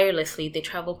tirelessly. They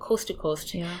traveled coast to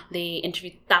coast. Yeah. They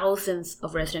interviewed thousands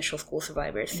of residential school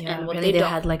survivors. Yeah, and what they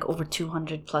had like over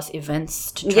 200 plus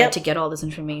events to try to get all this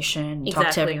information,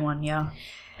 talk to everyone. Yeah.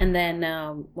 And then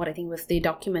what I think was they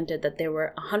documented that there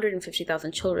were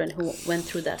 150,000 children who went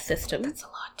through that system. That's a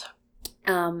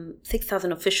lot.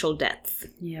 6,000 official deaths.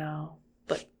 Yeah.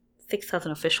 But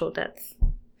 6,000 official deaths.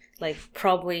 Like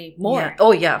probably more. Yeah.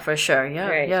 Oh, yeah, for sure. Yeah.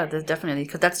 Right. Yeah, definitely.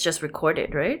 Because that's just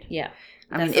recorded, right? Yeah.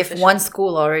 I mean, if one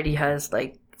school already has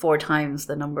like 4 times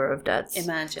the number of deaths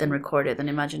than recorded, then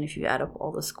imagine if you add up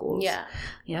all the schools. Yeah.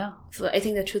 Yeah. So I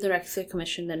think the Truth and Reconciliation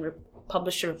Commission then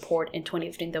published a report in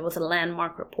 2015 that was a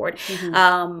landmark report.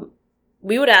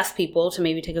 We would ask people to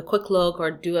maybe take a quick look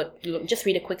or just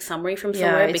read a quick summary from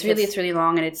somewhere. Yeah, it's really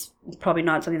long, and it's probably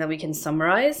not something that we can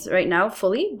summarize right now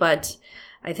fully, but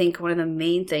I think one of the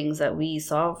main things that we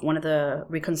saw, one of the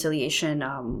reconciliation,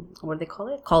 what do they call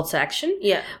it? Calls to action,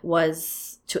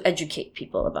 was to educate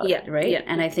people about it, right? Yeah.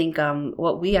 And I think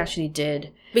what we actually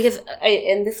did... Because,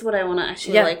 and this is what I want to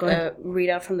actually read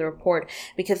out from the report,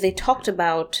 because they talked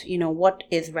about, what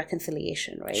is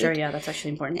reconciliation, right? Sure, yeah, that's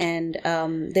actually important.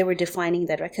 And they were defining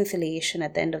that reconciliation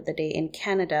at the end of the day in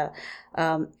Canada,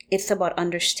 it's about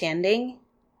understanding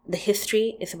the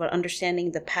history, it's about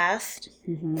understanding the past.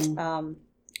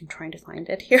 I'm trying to find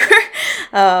it here.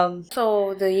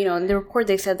 So in the report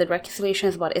they said that reconciliation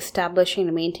is about establishing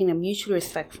and maintaining a mutually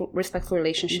respectful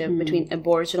relationship between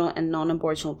Aboriginal and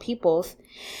non-Aboriginal peoples.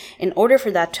 In order for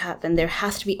that to happen, there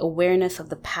has to be awareness of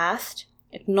the past,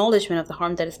 acknowledgement of the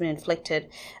harm that has been inflicted,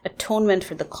 atonement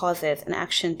for the causes, and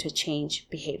action to change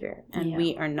behavior. And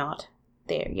we are not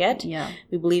there yet. Yeah.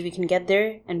 We believe we can get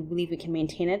there, and we believe we can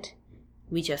maintain it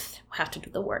We just have to do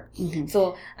the work.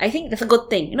 So I think that's a good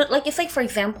thing. You know, like it's like, for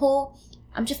example,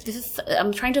 I'm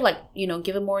trying to like, you know,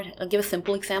 give a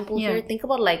simple example here. Think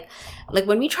about like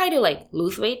when we try to like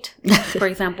lose weight, for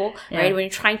example, right? When you're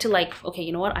trying to like, okay,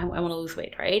 you know what, I want to lose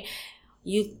weight, right?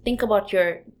 You think about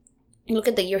you look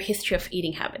at your history of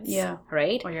eating habits,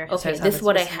 right? Or your okay, this is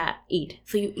what I eat.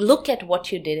 So you look at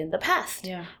what you did in the past,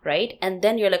 right? And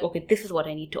then you're like, okay, this is what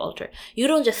I need to alter. You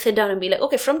don't just sit down and be like,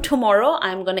 okay, from tomorrow,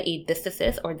 I'm going to eat this,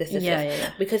 or this.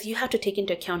 Because you have to take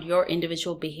into account your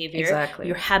individual behavior,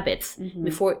 your habits,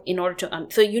 before, in order to,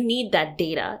 so you need that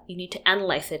data. You need to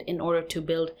analyze it in order to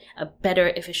build a better,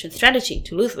 efficient strategy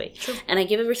to lose weight. True. And I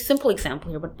give a very simple example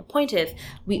here, but the point is,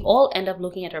 we all end up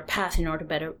looking at our past in order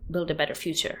to build a better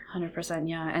future. 100%.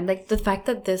 Yeah, and like the fact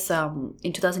that this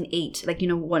in 2008, like, you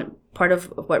know, one part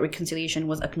of what reconciliation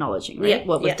was acknowledging, right?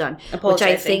 What was done, which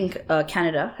I think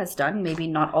Canada has done. Maybe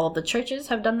not all of the churches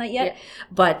have done that yet,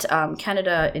 but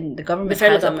Canada, in the government,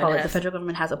 the federal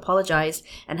government has apologized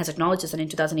and has acknowledged this. And in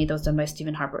 2008, that was done by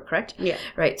Stephen Harper, correct? Yeah.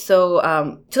 Right. So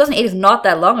 2008 is not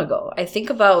that long ago. I think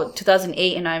about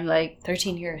 2008, and I'm like,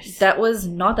 13 years. That was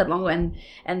not that long ago,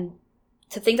 and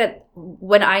to think that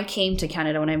when I came to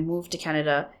Canada, when I moved to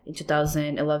Canada in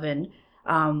 2011,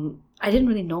 I didn't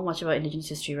really know much about Indigenous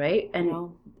history, right?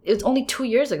 And it was only 2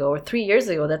 years ago or 3 years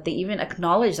ago that they even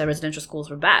acknowledged that residential schools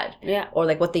were bad. Yeah. Or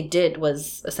like what they did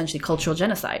was essentially cultural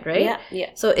genocide, right? Yeah, yeah.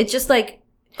 So it's just like,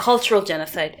 cultural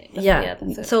genocide.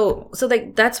 That's so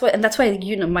like that's why,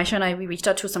 you know, Maisha and I, we reached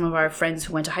out to some of our friends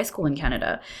who went to high school in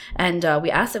Canada, and we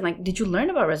asked them, like, did you learn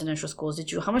about residential schools?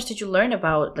 How much did you learn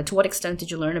about, like, to what extent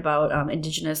did you learn about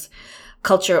Indigenous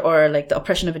culture or like the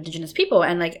oppression of Indigenous people?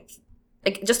 And like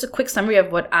just a quick summary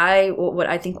of what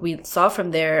I think we saw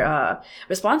from their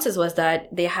responses was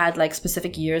that they had like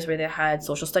specific years where they had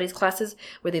social studies classes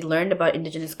where they learned about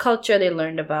Indigenous culture, they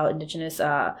learned about Indigenous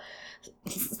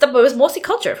stuff, but it was mostly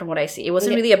culture from what I see. It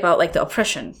wasn't really about like the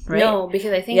oppression, right? No,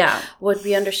 because I think what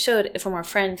we understood from our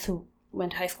friends who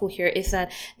went to high school here is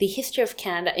that the history of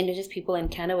Canada, Indigenous people in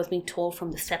Canada, was being told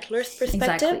from the settlers'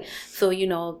 perspective. Exactly. So, you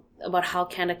know, about how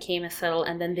Canada came and settled,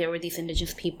 and then there were these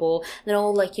Indigenous people, and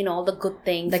all, like, you know, all the good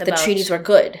things, like about, the treaties were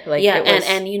good, like,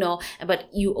 and you know, but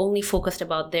you only focused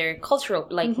about their cultural,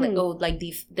 like, like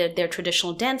these their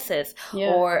traditional dances,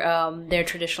 or their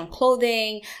traditional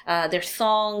clothing, their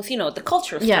songs, you know, the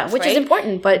cultural stuff, which is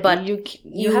important, but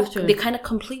you have to. They kind of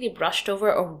completely brushed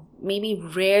over, or maybe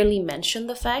rarely mentioned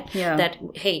the fact that,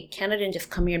 hey, Canada didn't just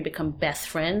come here and become best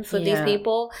friends with these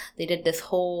people. They did this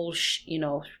whole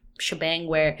shebang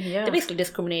where they basically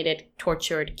discriminated,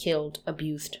 tortured, killed,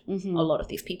 abused a lot of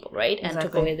these people, right? And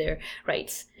took away their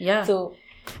rights. Yeah. So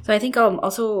I think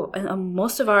also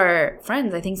most of our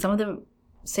friends, I think some of them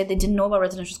said they didn't know about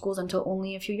residential schools until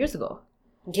only a few years ago.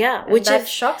 Yeah, which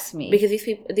shocks me, because these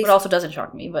people. It also doesn't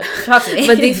shock me, but shocks me.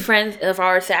 But these friends of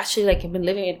ours actually like have been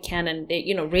living in Canada, and they,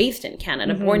 you know, raised in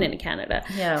Canada, born in Canada.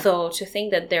 Yeah. So to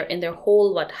think that they're in their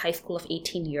whole high school of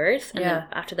 18 years, and then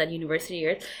after that university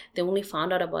years, they only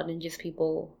found out about Indigenous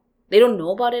people. They don't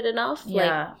know about it enough.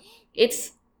 Yeah. Like,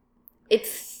 it's.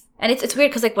 And it's weird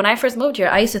because, like, when I first moved here,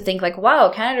 I used to think, like, wow,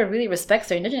 Canada really respects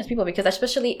their Indigenous people, because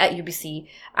especially at UBC,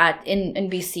 in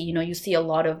BC, you know, you see a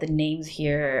lot of the names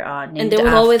here named and there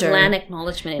was always land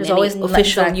acknowledgement. There's always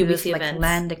official UBC events. Like,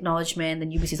 land acknowledgement.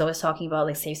 Then UBC is always talking about,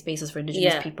 like, safe spaces for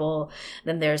Indigenous people.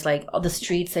 Then there's, like, all the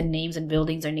streets and names and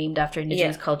buildings are named after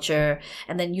Indigenous culture.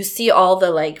 And then you see all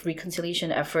the, like,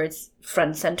 reconciliation efforts front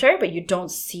and center, but you don't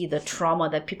see the trauma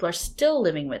that people are still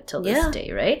living with till this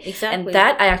day, right? Exactly. And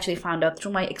that I actually found out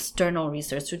through my external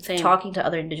research, through talking to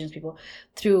other Indigenous people,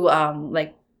 through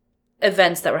like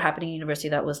events that were happening in university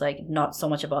that was like not so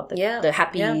much about the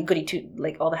happy goody two,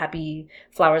 like all the happy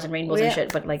flowers and rainbows and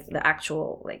shit, but like the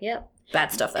actual like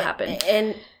bad stuff that happened.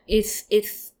 And it's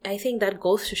I think that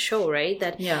goes to show, right,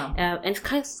 that and it's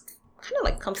kind of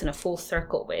like comes in a full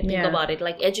circle way. Think about it.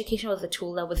 Like, education was a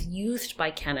tool that was used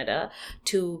by Canada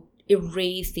to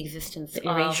erase the existence,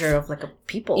 erasure of like a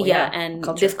people. And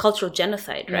this cultural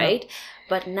genocide, right?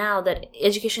 But now that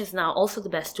education is now also the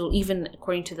best tool, even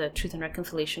according to the Truth and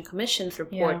Reconciliation Commission's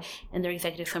report and their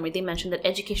executive summary, they mentioned that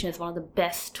education is one of the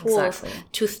best tools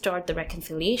to start the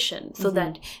reconciliation. So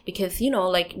that, because, you know,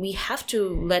 like, we have to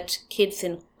let kids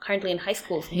currently in high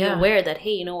schools be aware that,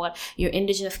 hey, you know what, your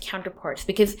Indigenous counterparts,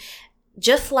 because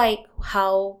just like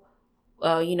how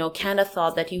Canada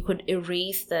thought that you could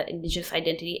erase the Indigenous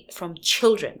identity from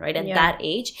children, right, at that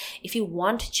age, if you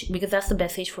want because that's the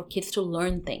best age for kids to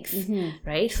learn things,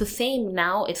 right? So same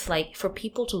now, it's like, for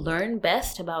people to learn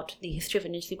best about the history of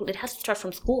Indigenous people, it has to start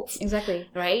from schools. Exactly.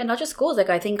 Right? And not just schools. Like,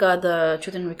 I think the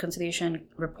Truth and Reconciliation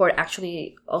report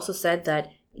actually also said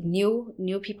that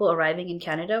new people arriving in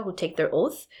Canada who take their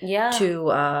oath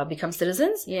to become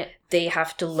citizens, they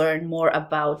have to learn more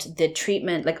about the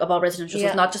treatment, like about residential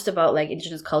schools, not just about like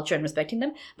Indigenous culture and respecting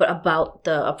them, but about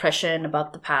the oppression,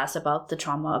 about the past, about the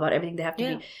trauma, about everything. They have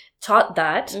to be taught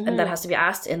that, and that has to be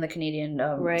asked in the Canadian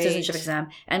citizenship exam.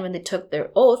 And when they took their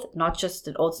oath, not just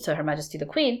an oath to Her Majesty the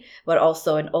Queen, but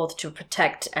also an oath to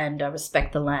protect and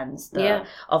respect the lands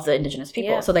of the Indigenous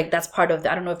people. So like that's part of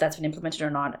the, I don't know if that's been implemented or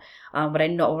not, but I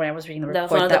know when I was reading the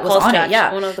report that was on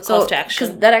it. One of the calls to action.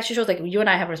 Because that actually shows like you and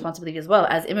I have a responsibility as well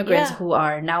as immigrants who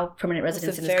are now permanent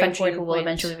residents in this country who will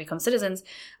eventually become citizens.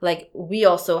 Like we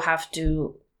also have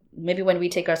to, maybe when we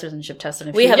take our citizenship test in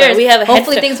a few years,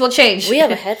 hopefully things will change. We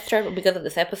have a head start because of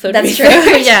this episode. That's true.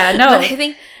 Yeah, no. But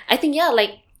I think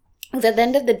like at the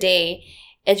end of the day,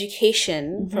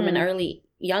 education from an early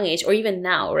young age, or even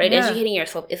now, right? Educating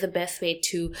yourself is the best way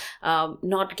to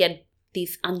not get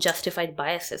these unjustified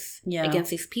biases against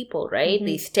these people, right?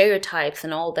 These stereotypes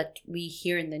and all that we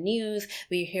hear in the news,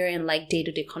 we hear in like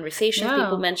day-to-day conversations,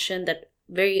 people mention that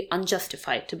very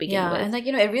unjustified to begin with. And like,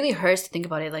 you know, it really hurts to think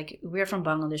about it. Like, we're from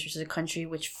Bangladesh, which is a country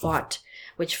which fought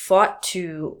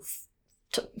to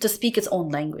speak its own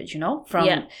language, you know?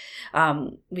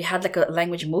 We had like a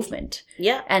language movement.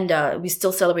 Yeah. And we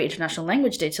still celebrate International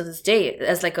Language Day to this day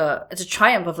as like it's a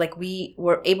triumph of like we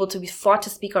fought to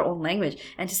speak our own language.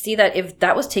 And to see that if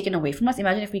that was taken away from us,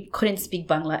 imagine if we couldn't speak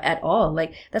Bangla at all.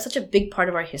 Like that's such a big part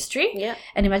of our history. Yeah.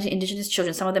 And imagine Indigenous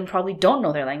children, some of them probably don't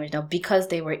know their language now because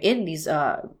they were in these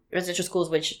residential schools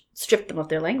which stripped them of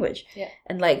their language. Yeah.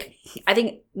 And like I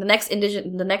think the next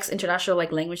international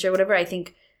like language or whatever, I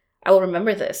think I will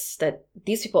remember this, that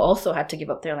these people also had to give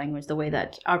up their language the way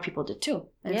that our people did too.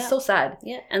 And it's so sad.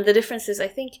 Yeah. And the difference is, I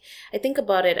think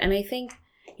about it, and I think,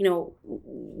 you know,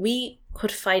 we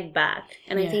could fight back.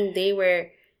 And I think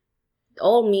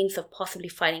all means of possibly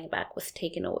fighting back was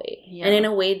taken away. Yeah. And in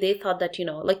a way, they thought that, you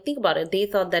know, like think about it. They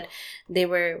thought that they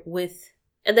were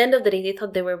at the end of the day, they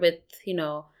thought they were with, you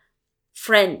know,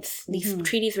 friends. These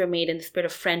treaties were made in the spirit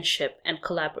of friendship and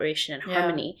collaboration and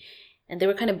harmony. And they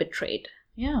were kind of betrayed.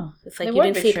 Yeah. It's like you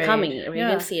didn't see it coming, or you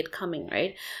didn't see it coming,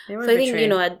 right? So I think, you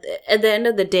know, at the end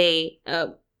of the day,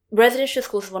 residential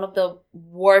schools is one of the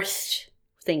worst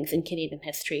things in Canadian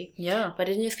history. Yeah. But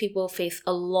Indigenous people face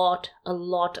a lot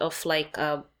of like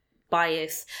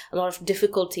bias, a lot of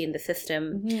difficulty in the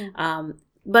system.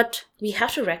 But we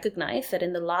have to recognize that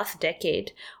in the last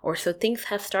decade or so, things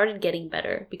have started getting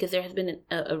better because there has been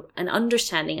an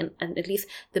understanding and at least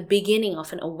the beginning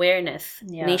of an awareness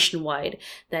nationwide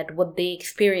that what they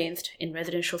experienced in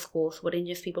residential schools, what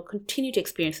Indigenous people continue to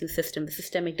experience in the system, the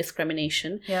systemic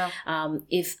discrimination,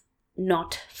 is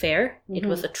not fair. It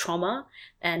was a trauma,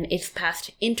 and it's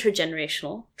past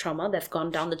intergenerational trauma that's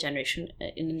gone down the generation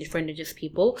for Indigenous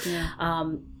people.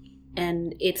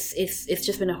 And it's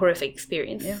just been a horrific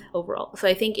experience overall. So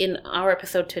I think in our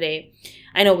episode today,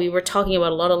 I know we were talking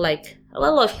about a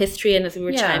lot of history, and as we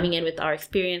were chiming in with our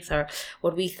experience,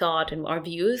 what we thought and our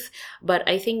views. But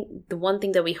I think the one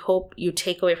thing that we hope you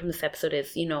take away from this episode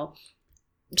is, you know,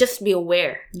 just be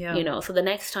aware, you know. So the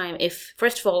next time, if,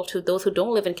 first of all, to those who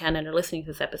don't live in Canada listening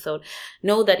to this episode,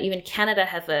 know that even Canada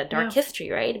has a dark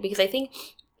history, right? Because I think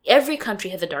every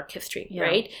country has a dark history,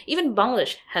 right? Even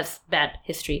Bangladesh has bad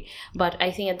history. But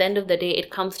I think at the end of the day, it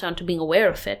comes down to being aware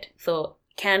of it. So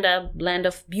Canada,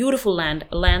 beautiful land,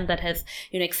 a land that has,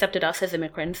 you know, accepted us as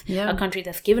immigrants, a country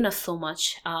that's given us so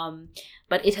much,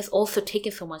 but it has also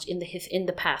taken so much in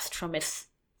the past from its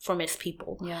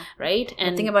people, right?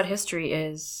 And the thing about history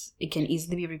is it can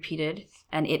easily be repeated,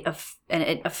 and it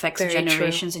affects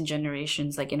generations and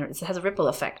generations. Like it has a ripple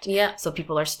effect. Yeah. So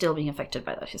people are still being affected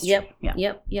by that history.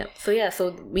 Yep.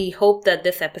 So we hope that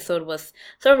this episode was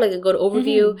sort of like a good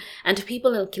overview, and to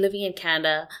people living in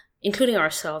Canada, including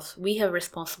ourselves, we have a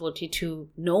responsibility to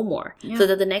know more, so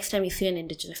that the next time you see an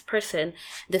Indigenous person,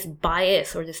 this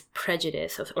bias or this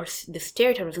prejudice or this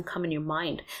stereotype doesn't come in your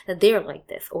mind that they're like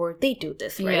this or they do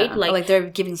this, right? Like they're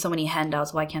giving so many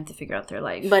handouts. Why can't they figure out their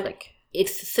life? But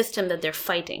it's the system that they're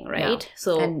fighting, right?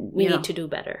 So we need to do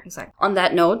better. Exactly. On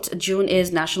that note, June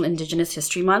is National Indigenous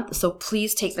History Month, so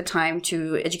please take the time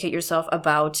to educate yourself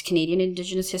about Canadian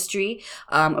Indigenous history,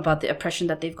 about the oppression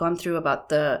that they've gone through, about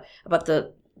the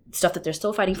stuff that they're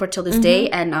still fighting for till this day.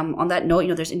 And on that note, you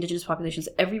know, there's Indigenous populations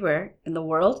everywhere in the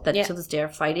world that till this day are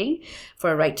fighting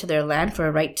for a right to their land, for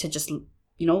a right to just,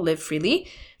 you know, live freely.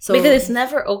 So because it's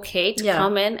never okay to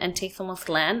come in and take someone's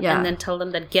land and then tell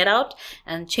them that get out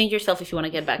and change yourself if you want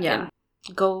to get back in.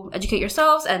 Go educate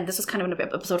yourselves. And this is kind of an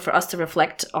episode for us to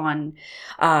reflect on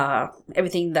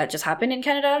everything that just happened in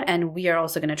Canada. And we are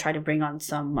also going to try to bring on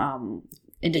some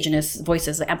Indigenous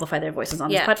voices, amplify their voices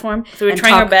on this platform. So we're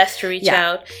trying our best to reach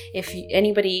out. If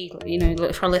anybody,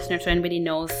 if our listeners or anybody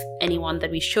knows anyone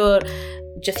that we should,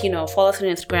 just, follow us on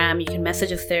Instagram. You can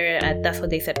message us there at That's What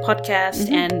They Said podcast.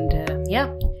 And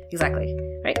exactly.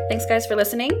 Right. Thanks, guys, for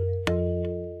listening.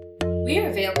 We are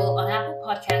available on Apple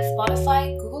Podcasts,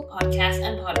 Spotify, Google Podcasts,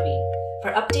 and Podbean.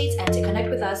 For updates and to connect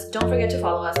with us, don't forget to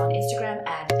follow us on Instagram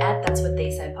at That's What They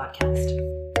Said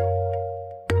podcast.